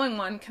outgoing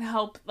one can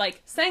help,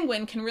 like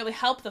sanguine can really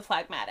help the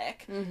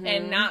phlegmatic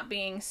and not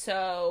being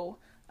so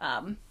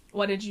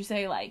what did you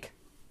say, like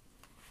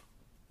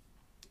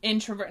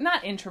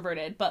not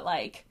introverted, but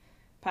like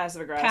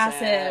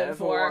passive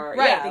or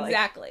right,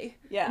 exactly.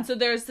 Like, and so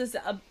there's this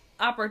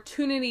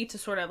opportunity to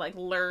sort of like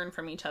learn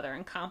from each other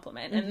and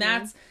complement, and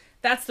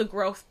that's the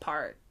growth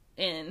part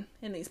in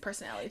these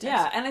personality types.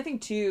 Yeah, and I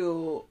think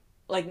too,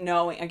 like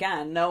knowing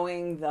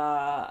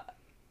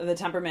the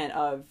temperament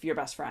of your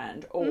best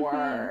friend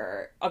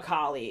or a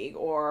colleague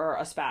or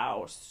a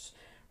spouse,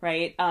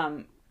 right,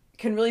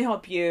 can really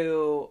help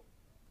you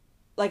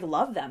like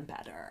love them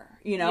better.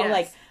 You know,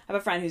 like I have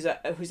a friend who's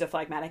a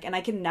phlegmatic, and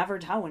I can never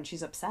tell when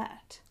she's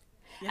upset.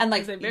 Yeah, and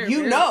like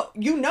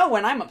you know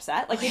when I'm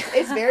upset, like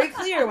it's very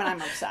clear when I'm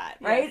upset,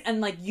 right? Yes.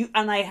 And like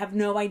I have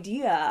no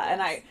idea. Yes.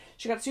 And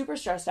she got super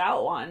stressed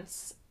out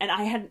once, and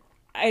I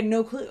had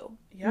no clue.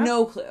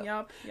 No clue.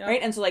 Yep.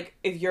 Right? And so like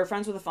if you're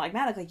friends with a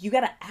phlegmatic, like you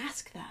gotta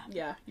ask them.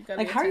 Yeah. You gotta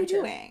like, how are you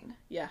doing?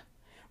 Yeah.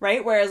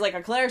 Right? Whereas like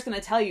a cleric's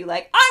gonna tell you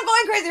like, I'm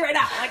going crazy right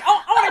now. Like,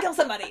 oh, I wanna kill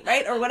somebody,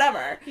 right? Or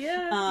whatever.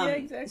 Yeah,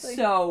 exactly.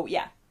 So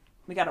yeah.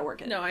 We gotta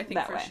work it. No, I think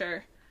for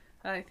sure.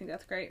 I think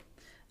that's great.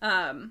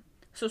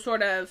 So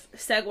sort of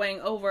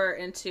segueing over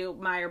into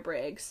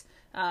Myers-Briggs,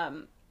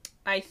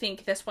 I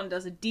think this one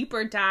does a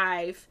deeper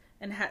dive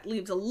and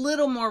leaves a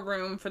little more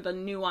room for the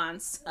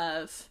nuance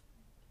of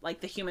like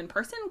the human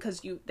person,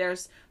 because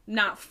there's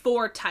not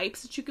 4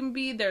 types that you can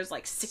be, there's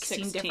like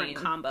 16 different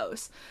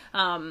combos.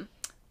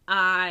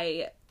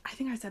 I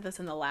think I said this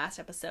in the last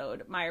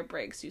episode,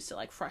 Myers-Briggs used to,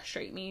 like,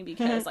 frustrate me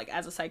because, like,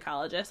 as a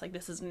psychologist, like,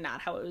 this is not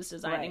how it was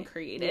designed and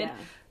created. Yeah.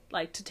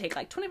 Like, to take,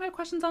 like, 25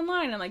 questions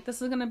online and, like,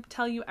 this is going to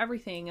tell you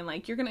everything and,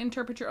 like, you're going to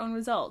interpret your own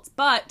results.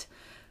 But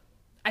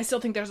I still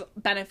think there's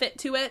benefit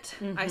to it.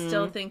 I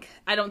don't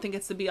think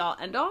it's the be-all,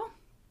 end-all.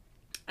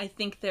 I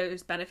think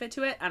there's benefit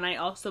to it, and I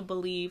also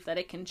believe that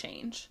it can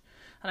change.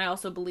 And I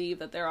also believe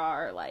that there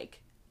are,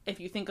 like, if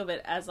you think of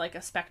it as, like,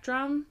 a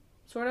spectrum,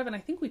 sort of, and I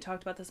think we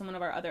talked about this in one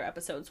of our other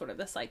episodes, sort of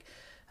this, like,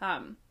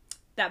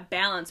 that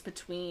balance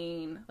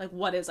between, like,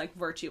 what is, like,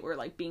 virtue or,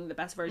 like, being the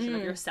best version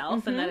of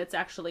yourself, and that it's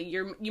actually,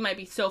 you might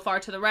be so far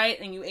to the right,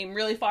 and you aim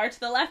really far to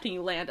the left, and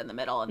you land in the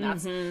middle, and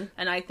that's, and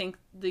I think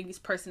these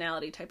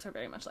personality types are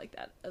very much like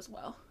that as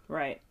well.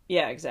 Right.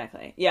 Yeah,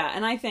 exactly. Yeah,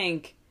 and I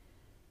think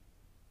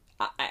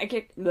I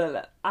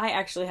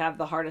actually have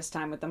the hardest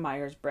time with the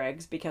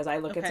Myers-Briggs because I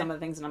look at some of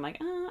the things and I'm like,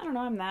 I don't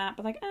know, I'm that,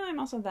 but, like, I'm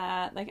also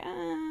that, like,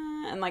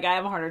 and, like, I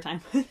have a harder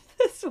time with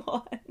this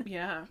one.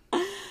 Yeah.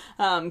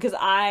 Because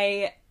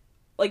I,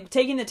 like,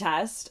 taking the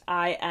test,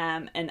 I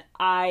am an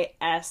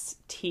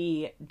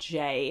ISTJ.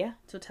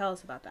 So tell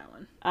us about that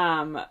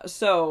one.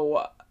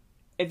 So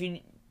if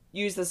you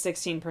use the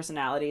 16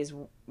 Personalities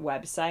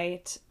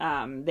website,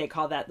 they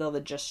call that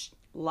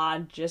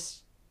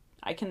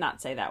I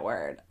cannot say that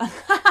word.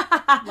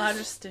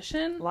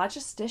 Logistician?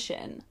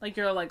 Logistician. Like,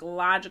 you're, like,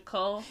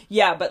 logical?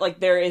 Yeah, but, like,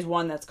 there's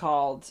one that's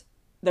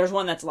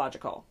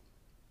logical.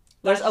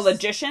 There's a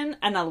logician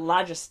and a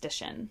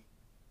logistician.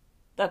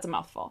 That's a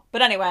mouthful.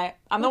 But anyway,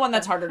 I'm the one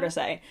that's harder to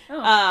say.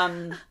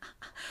 Oh.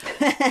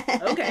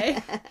 Okay.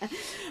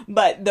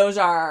 But those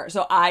are,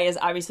 so I is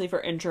obviously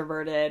for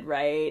introverted,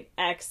 right?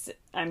 S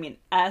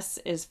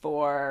is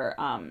for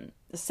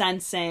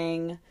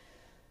sensing.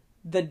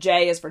 The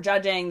J is for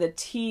judging. The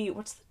T,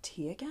 what's the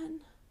T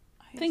again?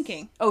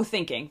 Thinking. Oh,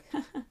 thinking.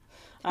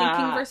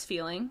 Thinking versus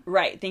feeling.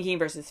 Right, thinking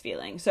versus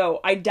feeling. So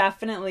I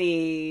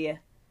definitely,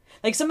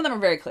 like, some of them are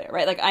very clear,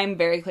 right? Like, I'm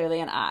very clearly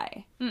an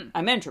I.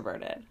 I'm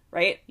introverted,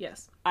 right?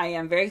 Yes. I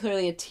am very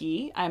clearly a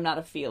T. I am not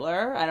a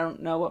feeler. I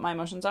don't know what my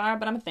emotions are,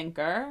 but I'm a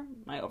thinker.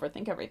 I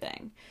overthink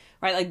everything,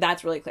 right? Like,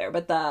 that's really clear.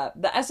 But the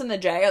S and the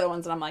J are the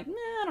ones that I'm like,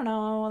 I don't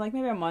know. Like,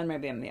 maybe I'm one,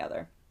 maybe I'm the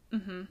other.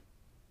 Mm-hmm.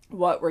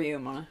 What were you,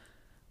 Mona?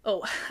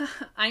 Oh,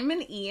 I'm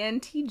an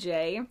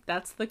ENTJ.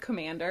 That's the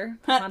commander.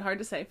 It's not hard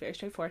to say. Very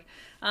straightforward.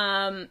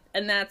 And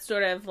that's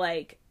sort of,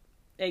 like,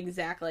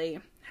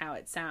 exactly how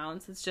it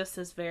sounds. It's just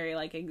this very,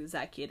 like,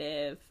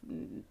 executive,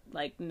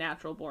 like,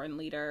 natural born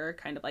leader,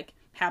 kind of, like,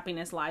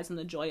 happiness lies in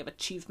the joy of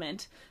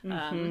achievement.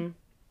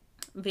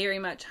 Very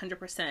much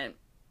 100%,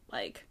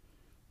 like,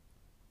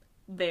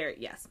 very,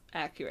 yes,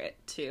 accurate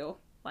to,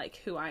 like,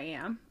 who I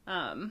am.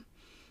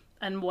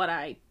 And what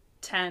I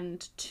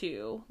tend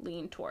to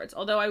lean towards.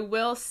 Although I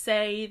will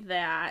say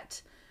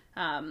that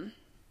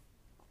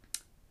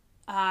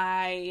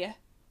I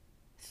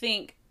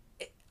think,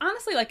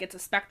 honestly, like, it's a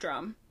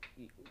spectrum.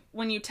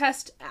 When you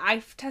test,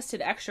 I've tested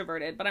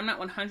extroverted, but I'm not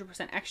 100%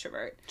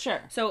 extrovert.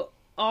 Sure. So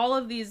all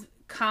of these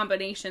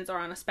combinations are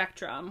on a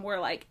spectrum where,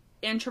 like,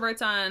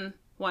 introvert's on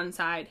one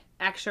side,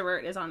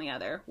 extrovert is on the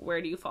other.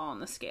 Where do you fall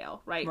on the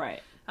scale, right?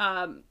 Right.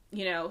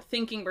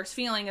 Thinking versus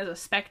feeling is a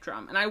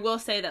spectrum. And I will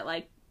say that,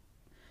 like,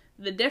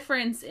 the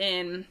difference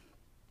in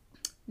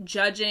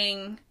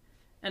judging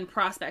and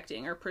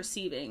prospecting or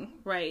perceiving,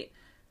 right?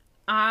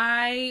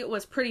 I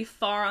was pretty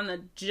far on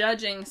the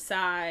judging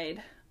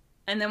side.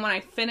 And then when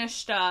I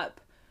finished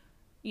up,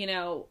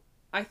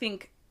 I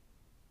think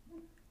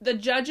the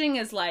judging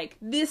is like,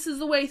 this is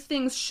the way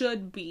things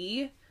should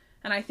be.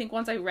 And I think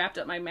once I wrapped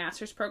up my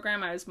master's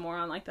program, I was more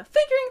on, like, the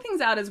figuring things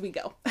out as we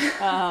go.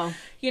 Oh.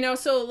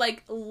 So,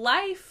 like,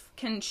 life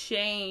can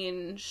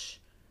change.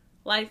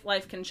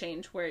 Life can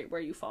change where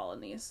you fall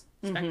in these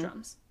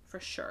spectrums,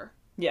 for sure.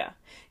 Yeah.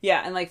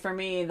 Yeah, and, like, for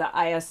me, the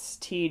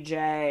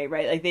ISTJ,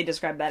 right, like, they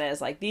describe that as,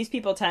 like, these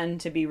people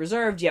tend to be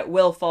reserved yet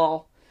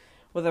willful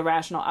with a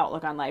rational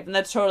outlook on life. And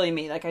that's totally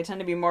me. Like, I tend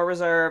to be more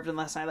reserved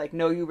unless I, like,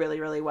 know you really,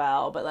 really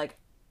well. But, like,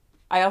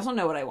 I also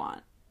know what I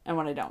want and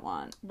what I don't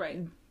want. Right.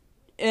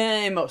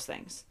 In most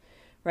things.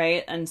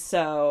 Right? And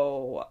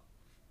so,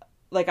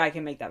 like, I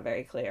can make that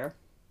very clear.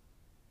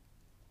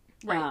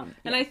 Right.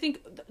 And I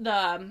think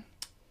the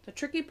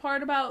tricky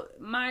part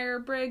about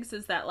Myers-Briggs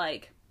is that,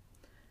 like,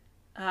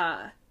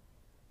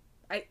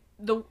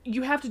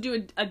 you have to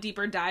do a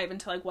deeper dive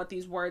into, like, what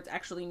these words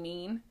actually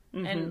mean.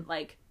 And,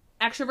 like,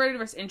 extroverted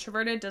versus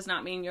introverted does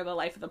not mean you're the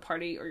life of the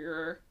party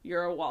or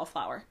you're a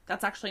wallflower.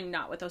 That's actually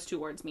not what those two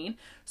words mean.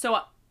 So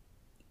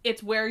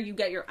it's where you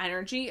get your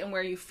energy and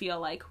where you feel,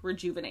 like,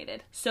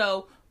 rejuvenated.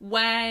 So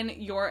when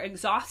you're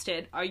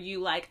exhausted, are you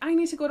like, I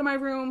need to go to my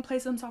room, play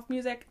some soft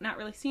music, not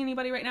really see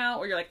anybody right now?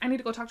 Or you're like, I need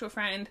to go talk to a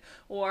friend.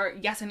 Or,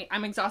 yes,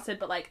 I'm exhausted,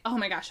 but, like, oh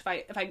my gosh,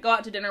 if I go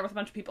out to dinner with a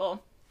bunch of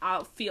people,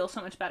 I'll feel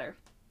so much better.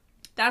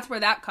 That's where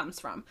that comes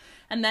from.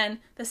 And then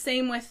the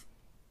same with,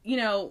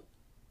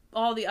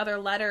 all the other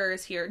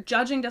letters here.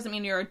 Judging doesn't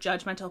mean you're a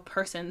judgmental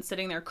person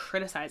sitting there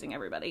criticizing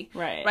everybody.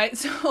 Right?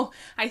 So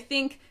I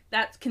think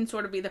that can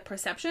sort of be the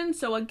perception.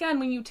 So again,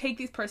 when you take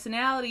these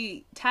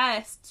personality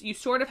tests, you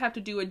sort of have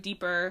to do a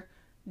deeper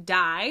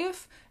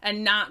dive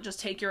and not just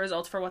take your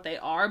results for what they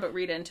are, but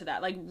read into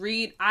that. Like,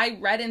 I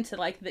read into,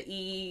 like, the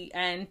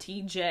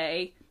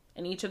ENTJ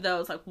and each of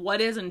those, like,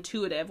 what is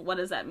intuitive? What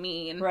does that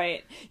mean?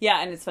 Right.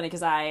 Yeah, and it's funny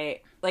because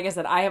like I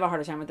said, I have a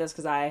harder time with this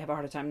because I have a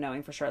harder time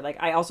knowing for sure. Like,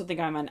 I also think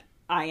I'm an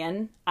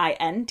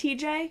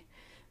INTJ,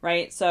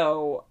 right?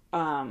 So,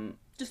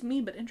 just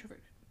me, but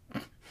introverted.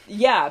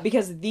 Yeah,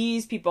 because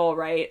these people,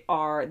 right,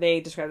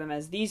 they describe them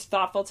as these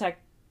thoughtful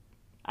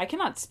I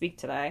cannot speak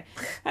today.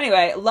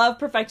 Anyway, love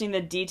perfecting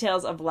the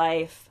details of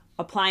life,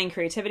 applying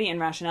creativity and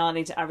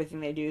rationality to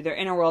everything they do. Their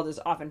inner world is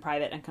often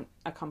private and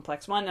a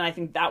complex one, and I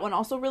think that one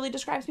also really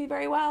describes me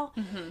very well.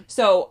 Mm-hmm.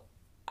 So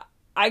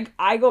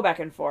I go back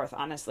and forth,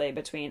 honestly,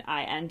 between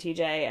INTJ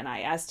and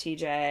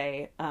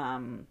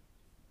ISTJ,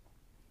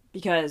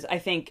 because I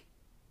think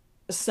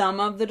some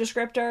of the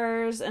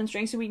descriptors and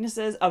strengths and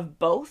weaknesses of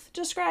both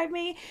describe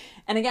me.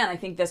 And again, I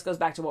think this goes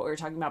back to what we were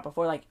talking about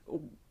before, like,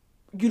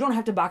 you don't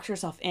have to box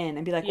yourself in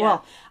and be like,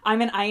 well,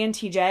 I'm an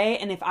INTJ,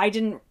 and if I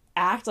didn't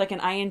act like an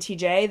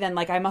INTJ, then,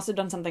 like, I must have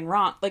done something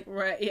wrong. Like,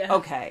 right, yeah.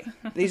 Okay.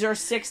 These are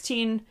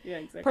 16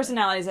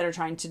 personalities that are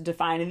trying to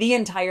define the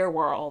entire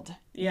world.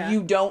 Yeah.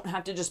 You don't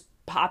have to just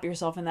pop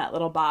yourself in that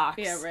little box.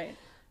 Yeah, right.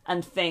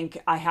 And think,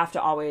 I have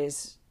to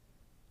always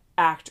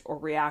act or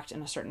react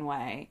in a certain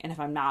way, and if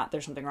I'm not,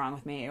 there's something wrong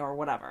with me or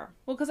whatever.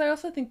 Well, because I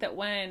also think that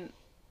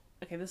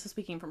this is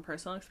speaking from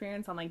personal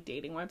experience on, like,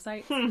 dating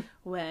websites,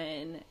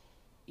 when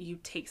you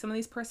take some of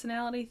these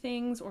personality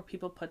things, or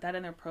people put that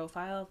in their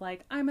profile of,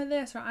 like, I'm a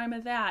this or I'm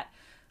a that,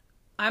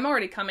 I'm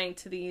already coming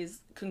to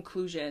these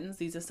conclusions,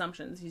 these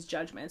assumptions, these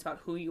judgments about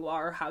who you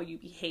are, or how you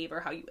behave, or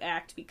how you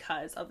act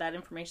because of that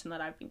information that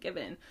I've been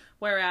given.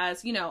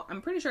 Whereas,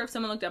 I'm pretty sure if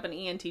someone looked up an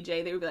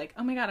ENTJ, they would be like,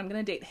 oh my god, I'm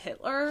gonna date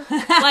Hitler.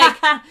 Like,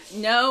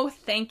 no,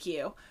 thank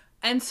you.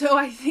 And so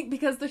I think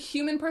because the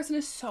human person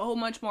is so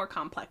much more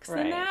complex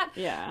than that,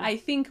 I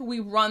think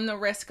we run the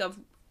risk of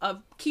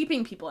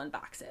keeping people in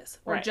boxes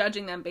or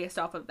judging them based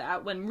off of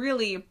that, when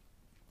really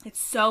it's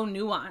so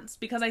nuanced.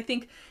 Because I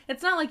think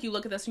it's not like you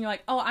look at this and you're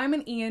like, oh, I'm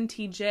an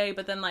ENTJ,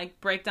 but then,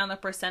 like, break down the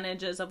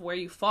percentages of where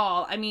you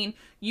fall. I mean,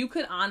 you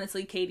could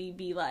honestly, Katie,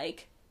 be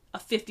like a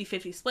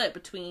 50-50 split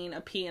between a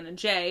P and a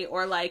J,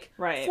 or like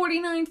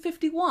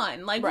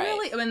 49-51. Like,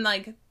 really, I mean,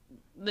 like,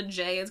 the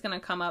J is going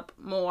to come up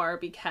more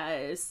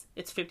because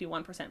it's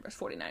 51% versus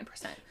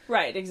 49%.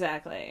 Right,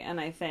 exactly. And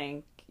I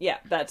think,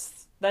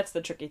 that's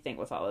the tricky thing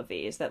with all of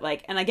these, that,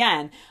 like, and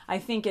again, I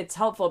think it's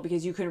helpful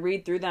because you can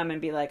read through them and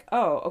be like,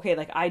 oh, okay,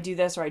 like, I do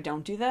this or I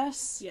don't do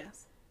this.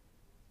 Yes.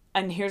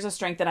 And here's a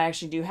strength that I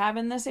actually do have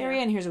in this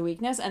area, and here's a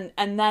weakness,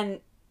 and then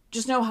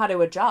just know how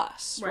to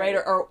adjust, right?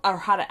 Or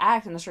how to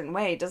act in a certain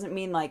way. It doesn't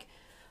mean, like,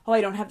 oh,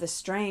 I don't have the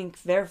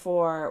strength,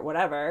 therefore,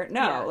 whatever.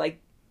 No,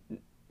 like...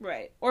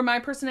 Right. Or my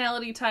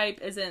personality type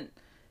isn't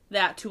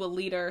that to a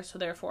leader, so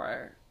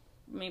therefore...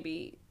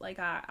 maybe, like,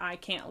 I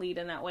can't lead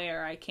in that way,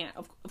 or I can't,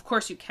 of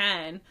course you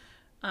can,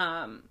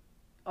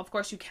 of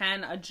course you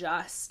can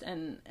adjust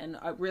and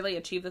really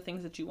achieve the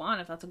things that you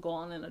want if that's a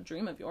goal and a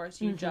dream of yours.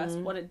 You just,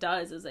 what it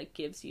does is it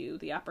gives you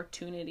the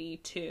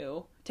opportunity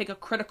to take a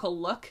critical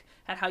look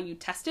at how you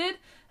tested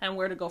and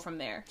where to go from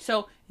there.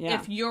 So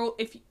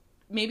if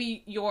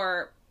maybe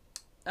your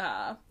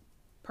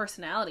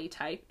personality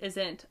type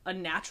isn't a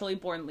naturally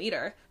born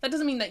leader, that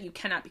doesn't mean that you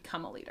cannot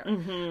become a leader.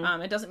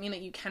 It doesn't mean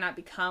that you cannot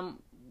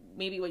become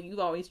maybe what you've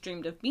always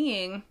dreamed of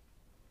being,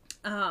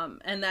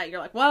 and that you're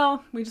like,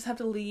 well, we just have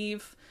to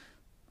leave,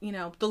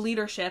 the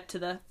leadership to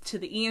the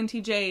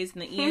ENTJs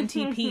and the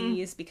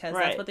ENTPs because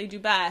that's what they do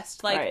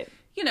best. Like,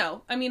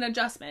 I mean,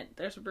 adjustment.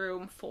 There's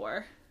room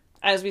for.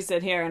 As we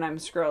sit here and I'm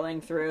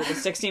scrolling through the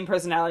 16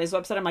 personalities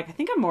website, I'm like, I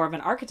think I'm more of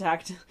an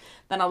architect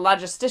than a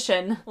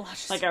logistician,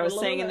 like I was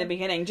saying in the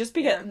beginning, just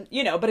because,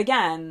 but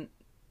again,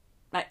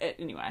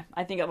 anyway,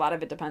 I think a lot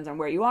of it depends on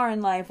where you are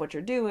in life, what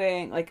you're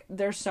doing. Like,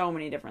 there's so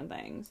many different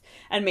things.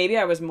 And maybe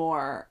I was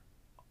more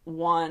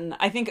one.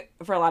 I think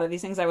for a lot of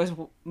these things, I was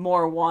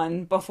more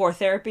one before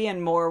therapy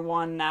and more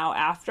one now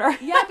after.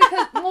 Yeah,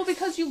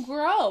 because you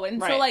grow.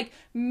 And so, like,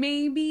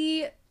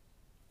 maybe...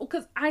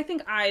 because I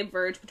think I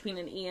verge between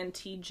an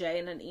ENTJ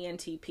and an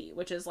ENTP,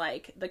 which is,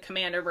 like, the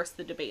commander versus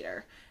the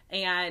debater.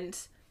 And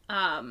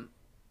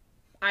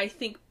I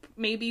think...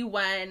 maybe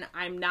when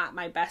I'm not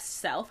my best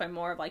self, I'm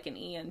more of like an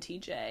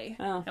ENTJ.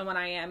 Oh. And when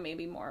I am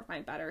maybe more of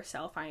my better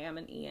self, I am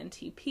an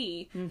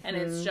ENTP. And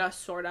it's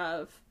just sort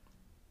of,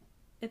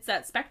 it's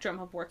that spectrum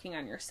of working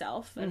on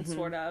yourself and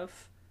sort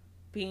of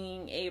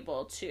being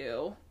able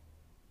to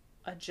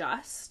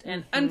adjust.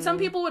 And some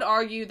people would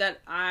argue that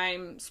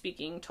I'm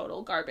speaking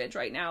total garbage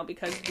right now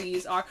because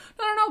these are,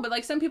 no, but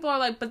like some people are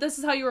like, but this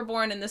is how you were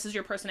born and this is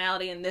your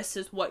personality and this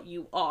is what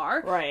you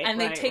are. Right. And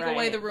they take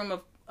away the room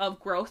of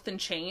growth and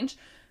change.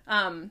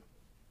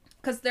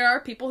 Because there are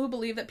people who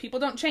believe that people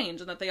don't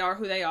change and that they are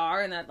who they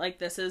are and that, like,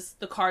 this is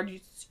the card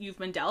you've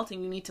been dealt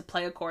and you need to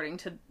play according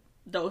to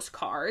those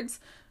cards.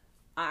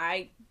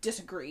 I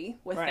disagree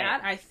with Right.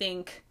 that. I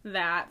think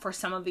that for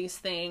some of these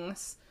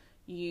things,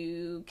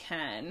 you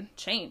can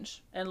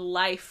change, and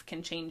life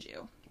can change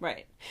you.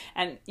 Right.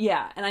 And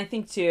yeah, and I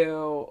think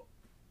too,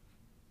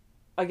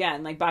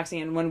 again, like boxing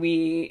in, when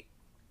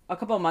a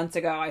couple of months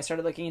ago, I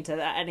started looking into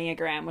the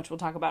Enneagram, which we'll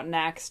talk about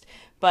next.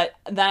 But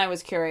then I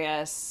was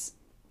curious,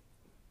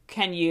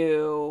 can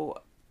you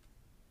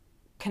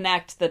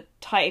connect the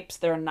types?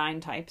 There are 9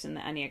 types in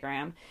the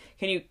Enneagram.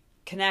 Can you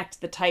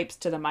connect the types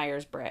to the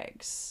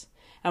Myers-Briggs?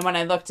 And when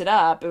I looked it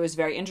up, it was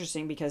very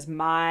interesting because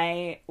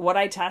what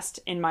I test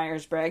in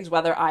Myers-Briggs,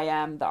 whether I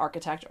am the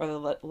architect or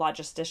the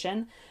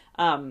logistician,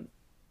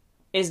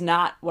 is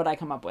not what I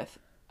come up with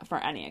for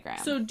Enneagram.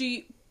 So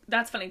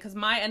that's funny because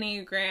my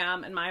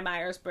Enneagram and my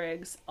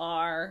Myers-Briggs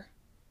are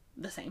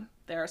the same.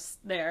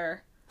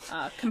 They're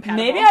compatible.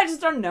 Maybe I just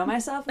don't know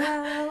myself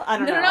well. I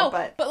don't know. No.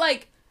 But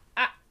like,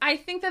 I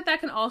think that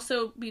can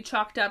also be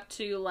chalked up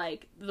to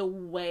like the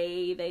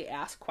way they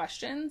ask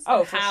questions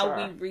and how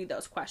we read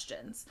those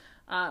questions.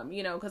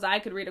 Because I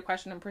could read a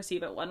question and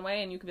perceive it one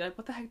way, and you could be like,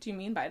 "What the heck do you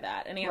mean by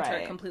that?" and answer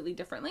it completely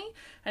differently.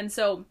 And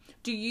so,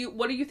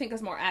 what do you think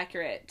is more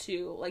accurate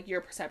to like your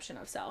perception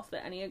of self, the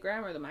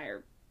Enneagram or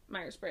the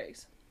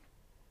Myers-Briggs?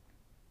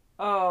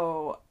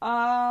 Oh,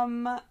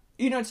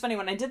 it's funny,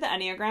 when I did the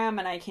Enneagram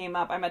and I came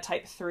up, I'm a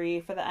type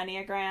 3 for the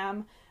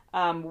Enneagram,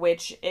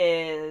 which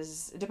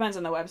it depends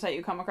on the website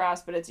you come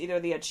across, but it's either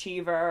the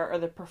achiever or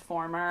the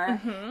performer.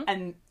 Mm-hmm.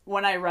 And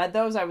when I read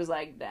those, I was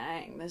like,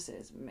 dang, this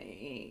is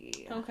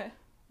me. Okay.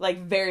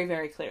 Like, very,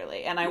 very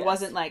clearly. And I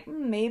wasn't like,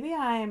 maybe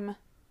I'm...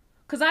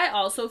 Because I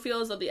also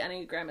feel as though the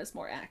Enneagram is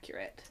more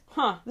accurate.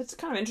 Huh, that's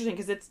kind of interesting,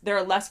 because there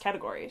are less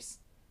categories.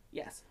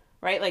 Yes.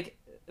 Right? Like,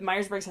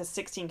 Myers-Briggs has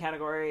 16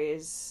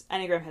 categories,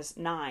 Enneagram has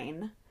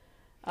 9.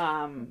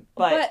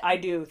 But I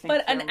do think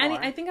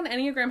I think an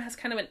Enneagram has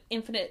kind of an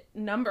infinite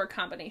number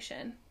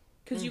combination,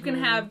 because you can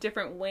have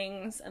different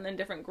wings and then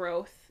different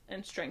growth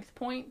and strength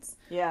points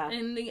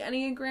in the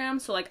Enneagram.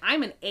 So like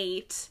I'm an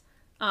 8,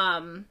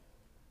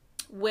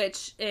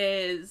 which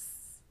is,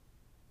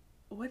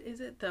 what is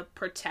it? The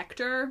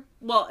protector.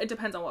 Well, it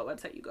depends on what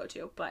website you go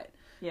to, but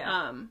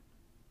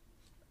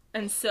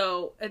and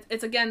so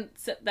it's again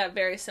that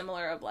very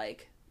similar of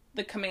like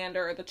the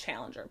commander or the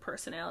challenger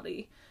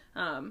personality.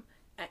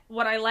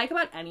 What I like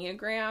about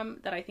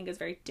Enneagram that I think is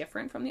very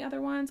different from the other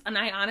ones, and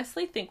I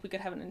honestly think we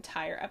could have an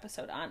entire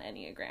episode on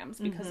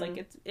Enneagrams because like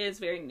it is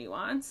very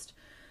nuanced.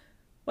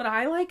 What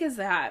I like is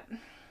that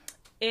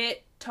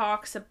it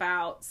talks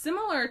about,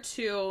 similar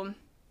to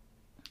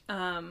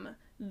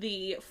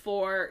the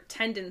 4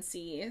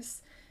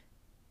 tendencies,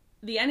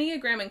 the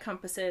Enneagram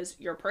encompasses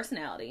your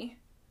personality,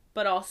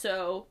 but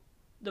also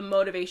the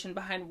motivation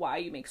behind why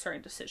you make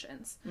certain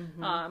decisions,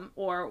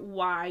 or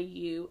why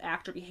you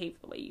act or behave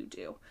the way you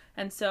do.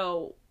 And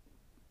so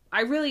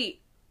I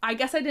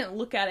guess I didn't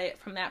look at it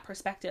from that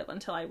perspective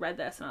until I read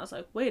this, and I was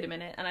like, wait a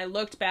minute. And I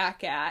looked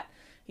back at,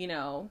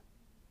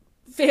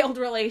 failed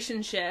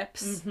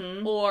relationships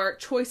or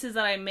choices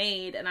that I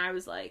made, and I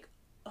was like,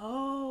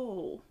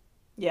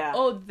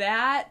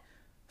 that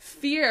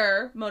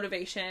fear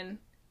motivation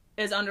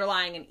is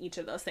underlying in each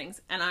of those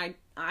things. And I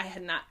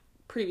had not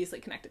previously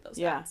connected those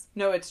dots.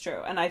 No, it's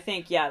true. And I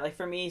think, like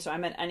for me, so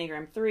I'm an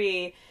Enneagram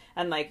 3,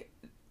 and like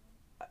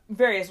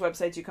various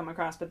websites you come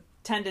across, but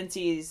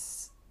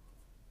tendencies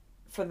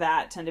for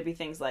that tend to be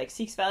things like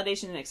seeks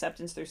validation and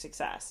acceptance through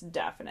success.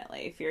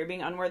 Definitely. Fear of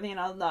being unworthy and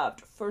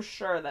unloved. For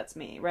sure, that's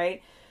me,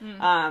 right?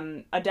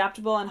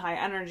 Adaptable and high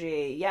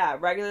energy. Yeah.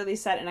 Regularly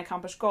set and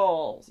accomplish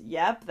goals.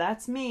 Yep,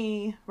 that's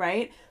me,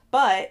 right?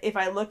 But if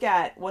I look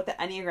at what the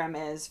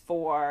Enneagram is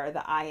for the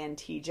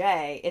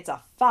INTJ, it's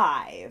a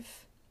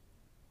 5.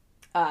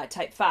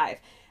 Type 5.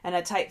 And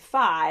a type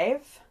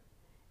 5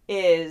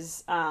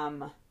 is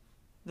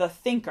the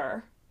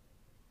thinker.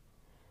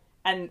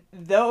 And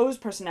those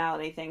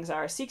personality things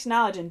are seeks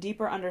knowledge and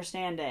deeper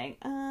understanding.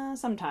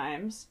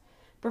 Sometimes.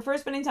 Prefer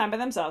spending time by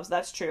themselves.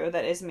 That's true.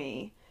 That is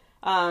me.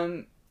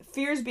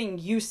 Fears being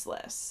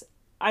useless.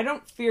 I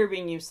don't fear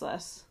being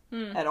useless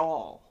at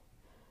all.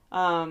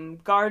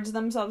 Guards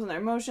themselves and their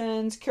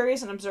emotions.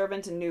 Curious and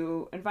observant in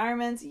new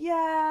environments.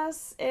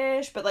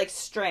 Yes-ish. But like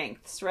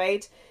strengths,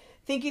 right?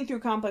 Thinking through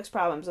complex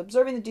problems.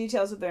 Observing the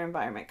details of their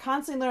environment.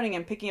 Constantly learning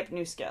and picking up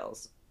new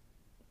skills.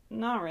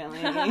 Not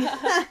really. No.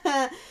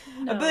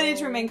 Ability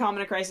to remain calm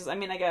in a crisis. I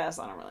mean, I guess.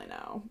 I don't really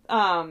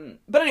know.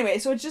 But anyway,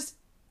 so it's just,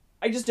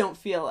 I just don't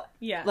feel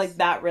like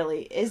that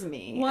really is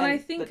me. Well, and I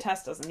think the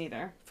test doesn't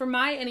either. For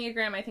my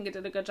Enneagram, I think it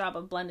did a good job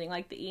of blending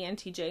like the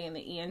ENTJ and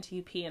the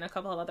ENTP and a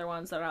couple of other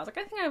ones that I was like,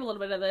 I think I have a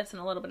little bit of this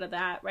and a little bit of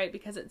that, right?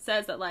 Because it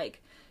says that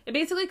like, it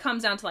basically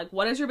comes down to like,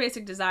 what is your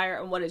basic desire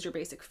and what is your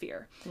basic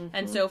fear?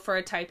 And so for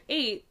a type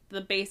 8,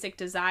 the basic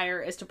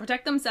desire is to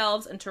protect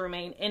themselves and to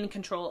remain in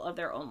control of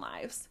their own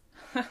lives.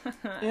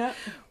 Yeah.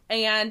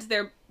 And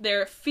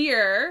their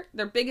fear,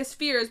 their biggest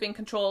fear is being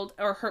controlled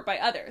or hurt by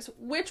others,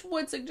 which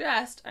would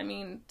suggest, I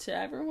mean, to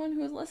everyone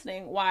who is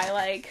listening, why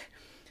like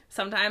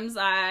sometimes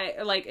I,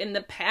 like, in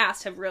the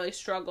past have really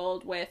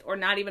struggled with, or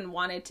not even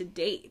wanted to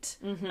date.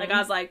 Mm-hmm. Like, I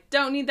was like,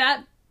 don't need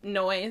that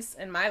noise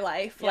in my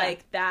life. Yeah.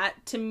 Like, that,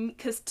 to me,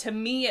 because to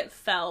me it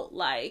felt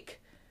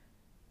like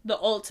the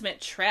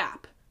ultimate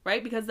trap,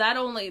 right? Because that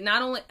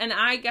not only, and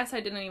I guess I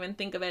didn't even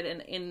think of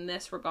it in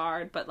this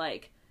regard, but,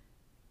 like,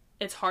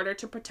 it's harder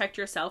to protect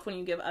yourself when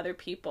you give other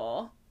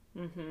people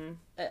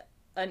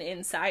an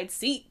inside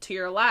seat to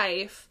your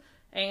life,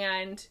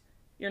 and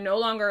you're no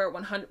longer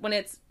 100, when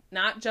it's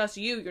not just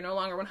you're no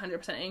longer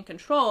 100% in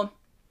control.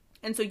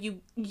 And so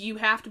you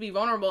have to be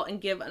vulnerable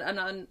and give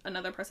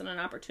another person an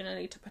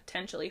opportunity to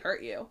potentially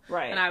hurt you.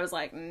 Right. And I was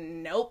like,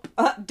 nope,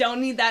 don't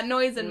need that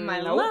noise in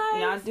my life.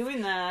 Not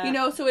doing that. You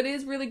know, so it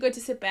is really good to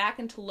sit back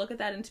and to look at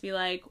that and to be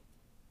like,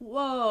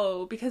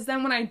 whoa. Because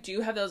then when I do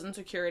have those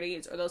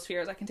insecurities or those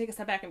fears, I can take a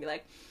step back and be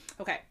like,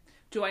 okay,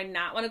 do I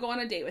not want to go on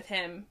a date with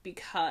him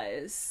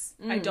because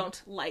I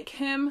don't like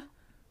him?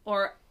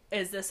 Or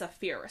is this a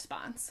fear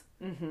response?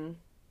 Mm-hmm.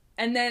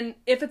 And then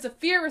if it's a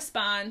fear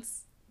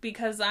response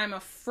because I'm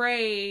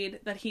afraid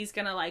that he's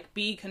going to, like,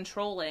 be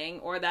controlling,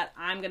 or that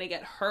I'm going to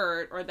get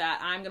hurt, or that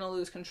I'm going to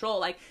lose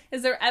control, like,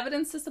 is there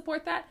evidence to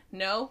support that?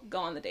 No, go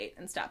on the date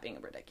and stop being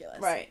ridiculous.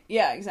 Right.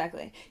 Yeah,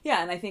 exactly.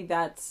 Yeah, and I think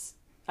that's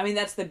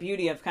the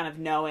beauty of kind of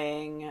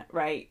knowing,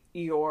 right,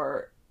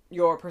 your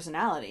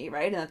personality,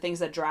 right, and the things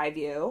that drive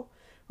you,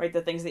 right,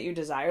 the things that you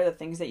desire, the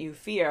things that you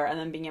fear, and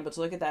then being able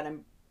to look at that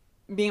and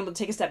being able to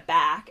take a step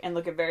back and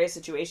look at various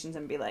situations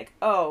and be like,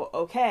 oh,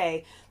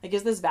 okay, like,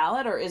 is this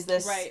valid, or is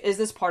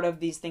this part of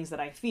these things that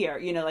I fear?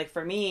 You know, like,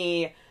 for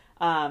me,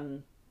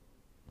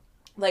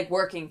 like,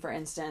 working, for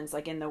instance,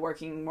 like, in the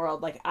working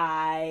world, like,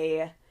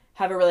 I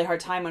have a really hard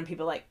time when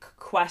people, like,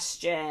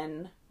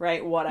 question,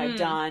 right, what I've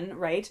done,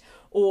 right?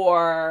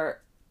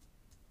 Or,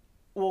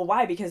 well,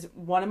 why? Because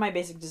one of my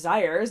basic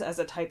desires as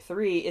a type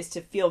 3 is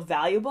to feel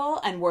valuable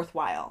and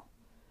worthwhile,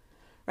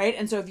 right?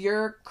 And so if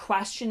you're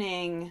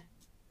questioning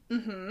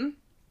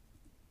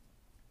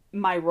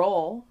my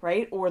role,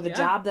 right, or the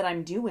job that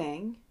I'm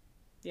doing,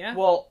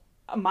 well,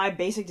 my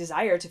basic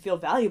desire to feel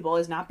valuable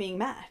is not being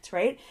met,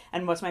 right?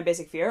 And what's my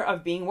basic fear?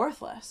 Of being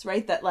worthless,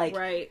 right? That, like,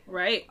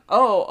 right.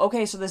 Oh,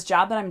 okay, so this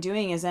job that I'm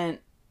doing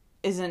isn't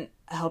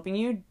helping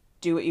you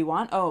do what you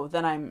want. Oh,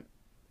 then I'm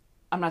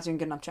not doing a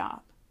good enough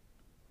job.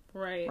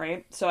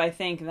 Right? So I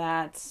think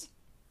that's,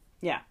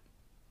 yeah.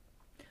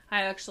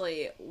 I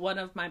actually, one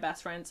of my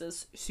best friends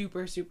is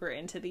super, super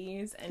into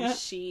these, and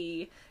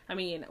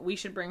we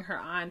should bring her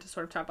on to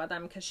sort of talk about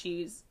them, because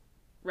she's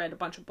read a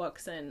bunch of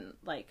books and,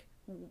 like,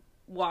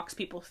 walks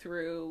people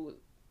through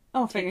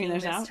figuring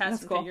this out.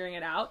 That's cool. Figuring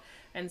it out.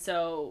 And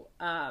so,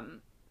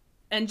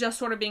 and just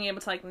sort of being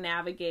able to, like,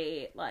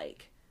 navigate,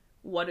 like,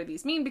 what do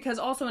these mean? Because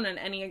also in an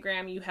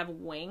Enneagram, you have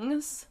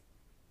wings.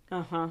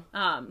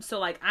 So,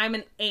 like, I'm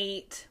an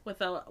 8 with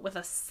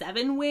a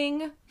 7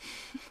 wing.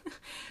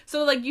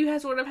 So, like, you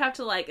sort of have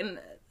to, like, and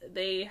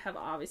they have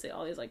obviously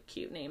all these, like,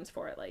 cute names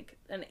for it. Like,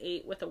 an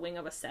 8 with a wing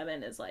of a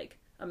 7 is, like,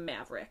 a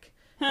maverick.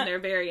 And they're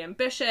very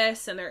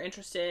ambitious, and they're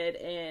interested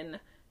in,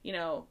 you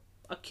know,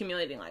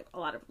 accumulating, like, a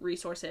lot of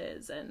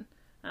resources, and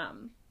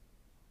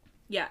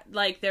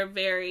like, they're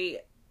very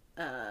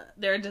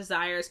their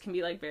desires can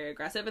be, like, very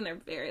aggressive, and they're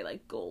very,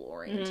 like, goal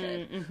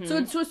oriented. So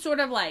it's sort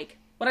of like,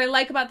 what I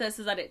like about this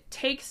is that it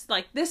takes,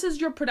 like, this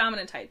is your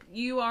predominant type.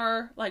 You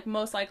are, like,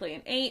 most likely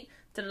an 8,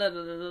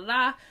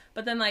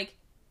 but then, like,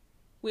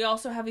 we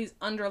also have these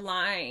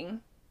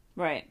underlying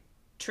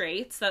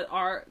traits that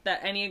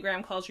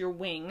Enneagram calls your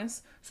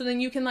wings. So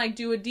then you can, like,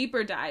 do a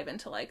deeper dive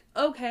into, like,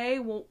 okay,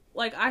 well,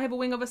 like, I have a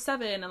wing of a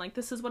 7, and, like,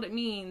 this is what it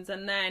means.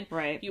 And then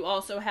you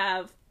also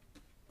have,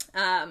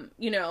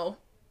 you know,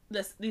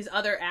 these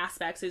other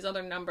aspects, these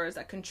other numbers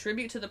that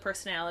contribute to the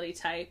personality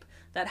type,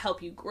 that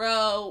help you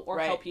grow, or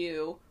help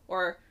you,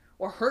 or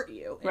hurt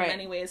you in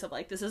many ways, of,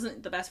 like, this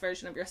isn't the best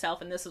version of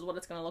yourself, and this is what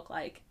it's going to look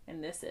like,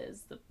 and this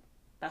is the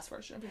best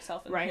version of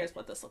yourself, and here's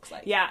what this looks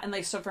like. Yeah, and,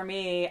 like, so for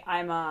me,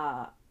 I'm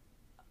an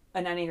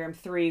Enneagram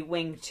 3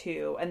 wing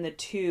 2, and the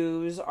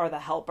 2s are the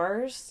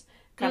helpers,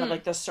 kind of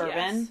like the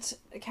servant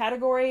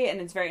category.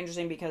 And it's very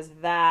interesting because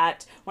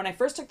that, when I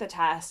first took the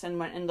test and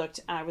went and looked,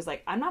 I was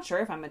like, I'm not sure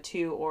if I'm a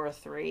 2 or a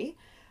 3.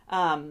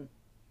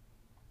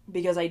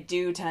 Because I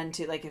do tend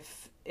to, like,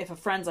 if a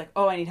friend's like,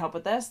 oh, I need help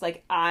with this,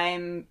 like,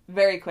 I'm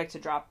very quick to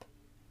drop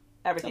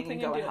everything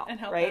and go and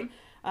help right?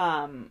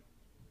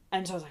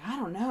 And so I was like, I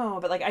don't know,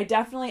 but, like, I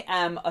definitely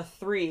am a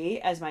 3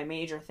 as my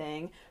major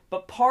thing,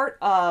 but part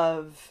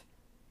of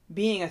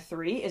being a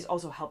 3 is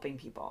also helping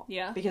people.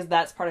 Yeah. Because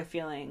that's part of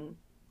feeling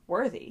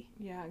worthy.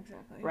 Yeah,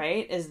 exactly.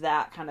 Right? Is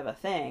that kind of a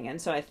thing.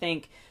 And so I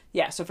think,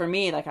 so for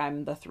me, like,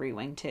 I'm the 3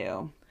 wing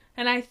too.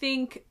 And I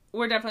think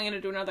we're definitely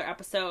going to do another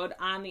episode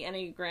on the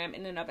Enneagram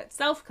in and of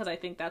itself, because I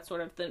think that's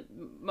sort of the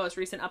most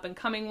recent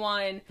up-and-coming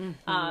one.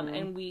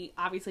 And we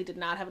obviously did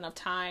not have enough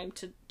time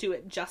to do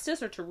it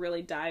justice, or to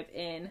really dive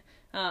in.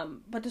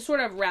 But to sort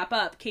of wrap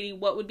up, Katie,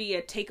 what would be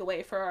a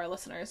takeaway for our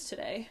listeners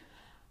today?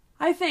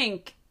 I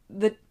think,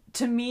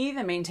 to me,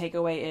 the main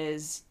takeaway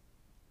is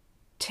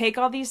take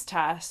all these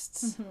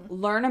tests,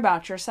 learn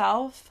about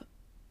yourself,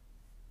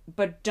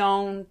 but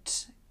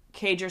don't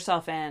cage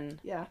yourself in.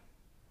 Yeah.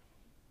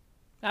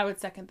 I would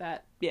second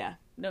that. Yeah.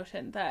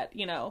 Notion that,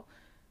 you know,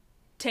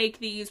 take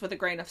these with a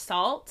grain of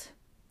salt,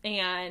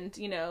 and,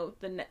 you know,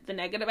 the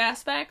negative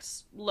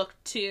aspects look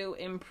to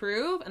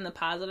improve, and the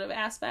positive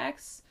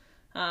aspects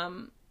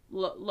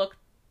look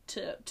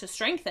to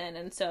strengthen.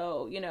 And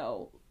so, you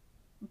know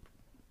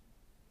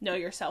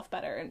yourself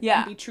better and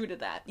be true to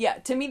that. Yeah,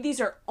 to me,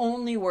 these are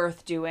only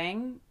worth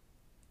doing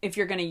if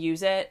you're going to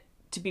use it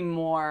to be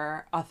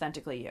more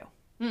authentically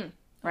you.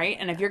 Right?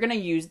 And if you're going to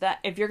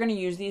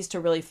use these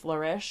to really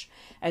flourish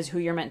as who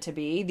you're meant to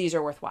be, these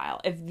are worthwhile.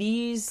 If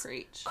these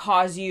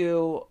cause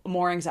you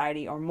more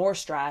anxiety or more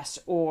stress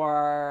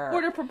or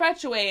to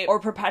perpetuate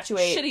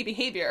shitty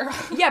behavior.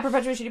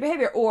 Perpetuate shitty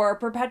behavior or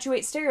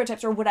perpetuate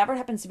stereotypes or whatever it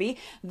happens to be,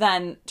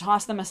 then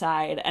toss them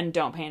aside and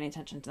don't pay any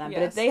attention to them. Yes.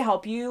 But if they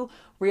help you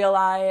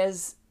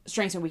realize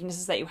strengths and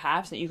weaknesses that you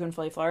have so that you can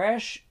fully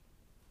flourish,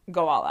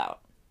 go all out.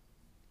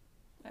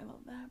 I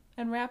love that.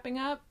 And wrapping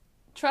up,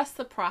 trust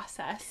the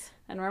process.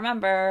 And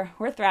remember,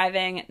 we're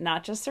thriving,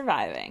 not just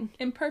surviving.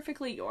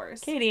 Imperfectly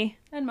yours. Katy.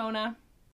 And Mona.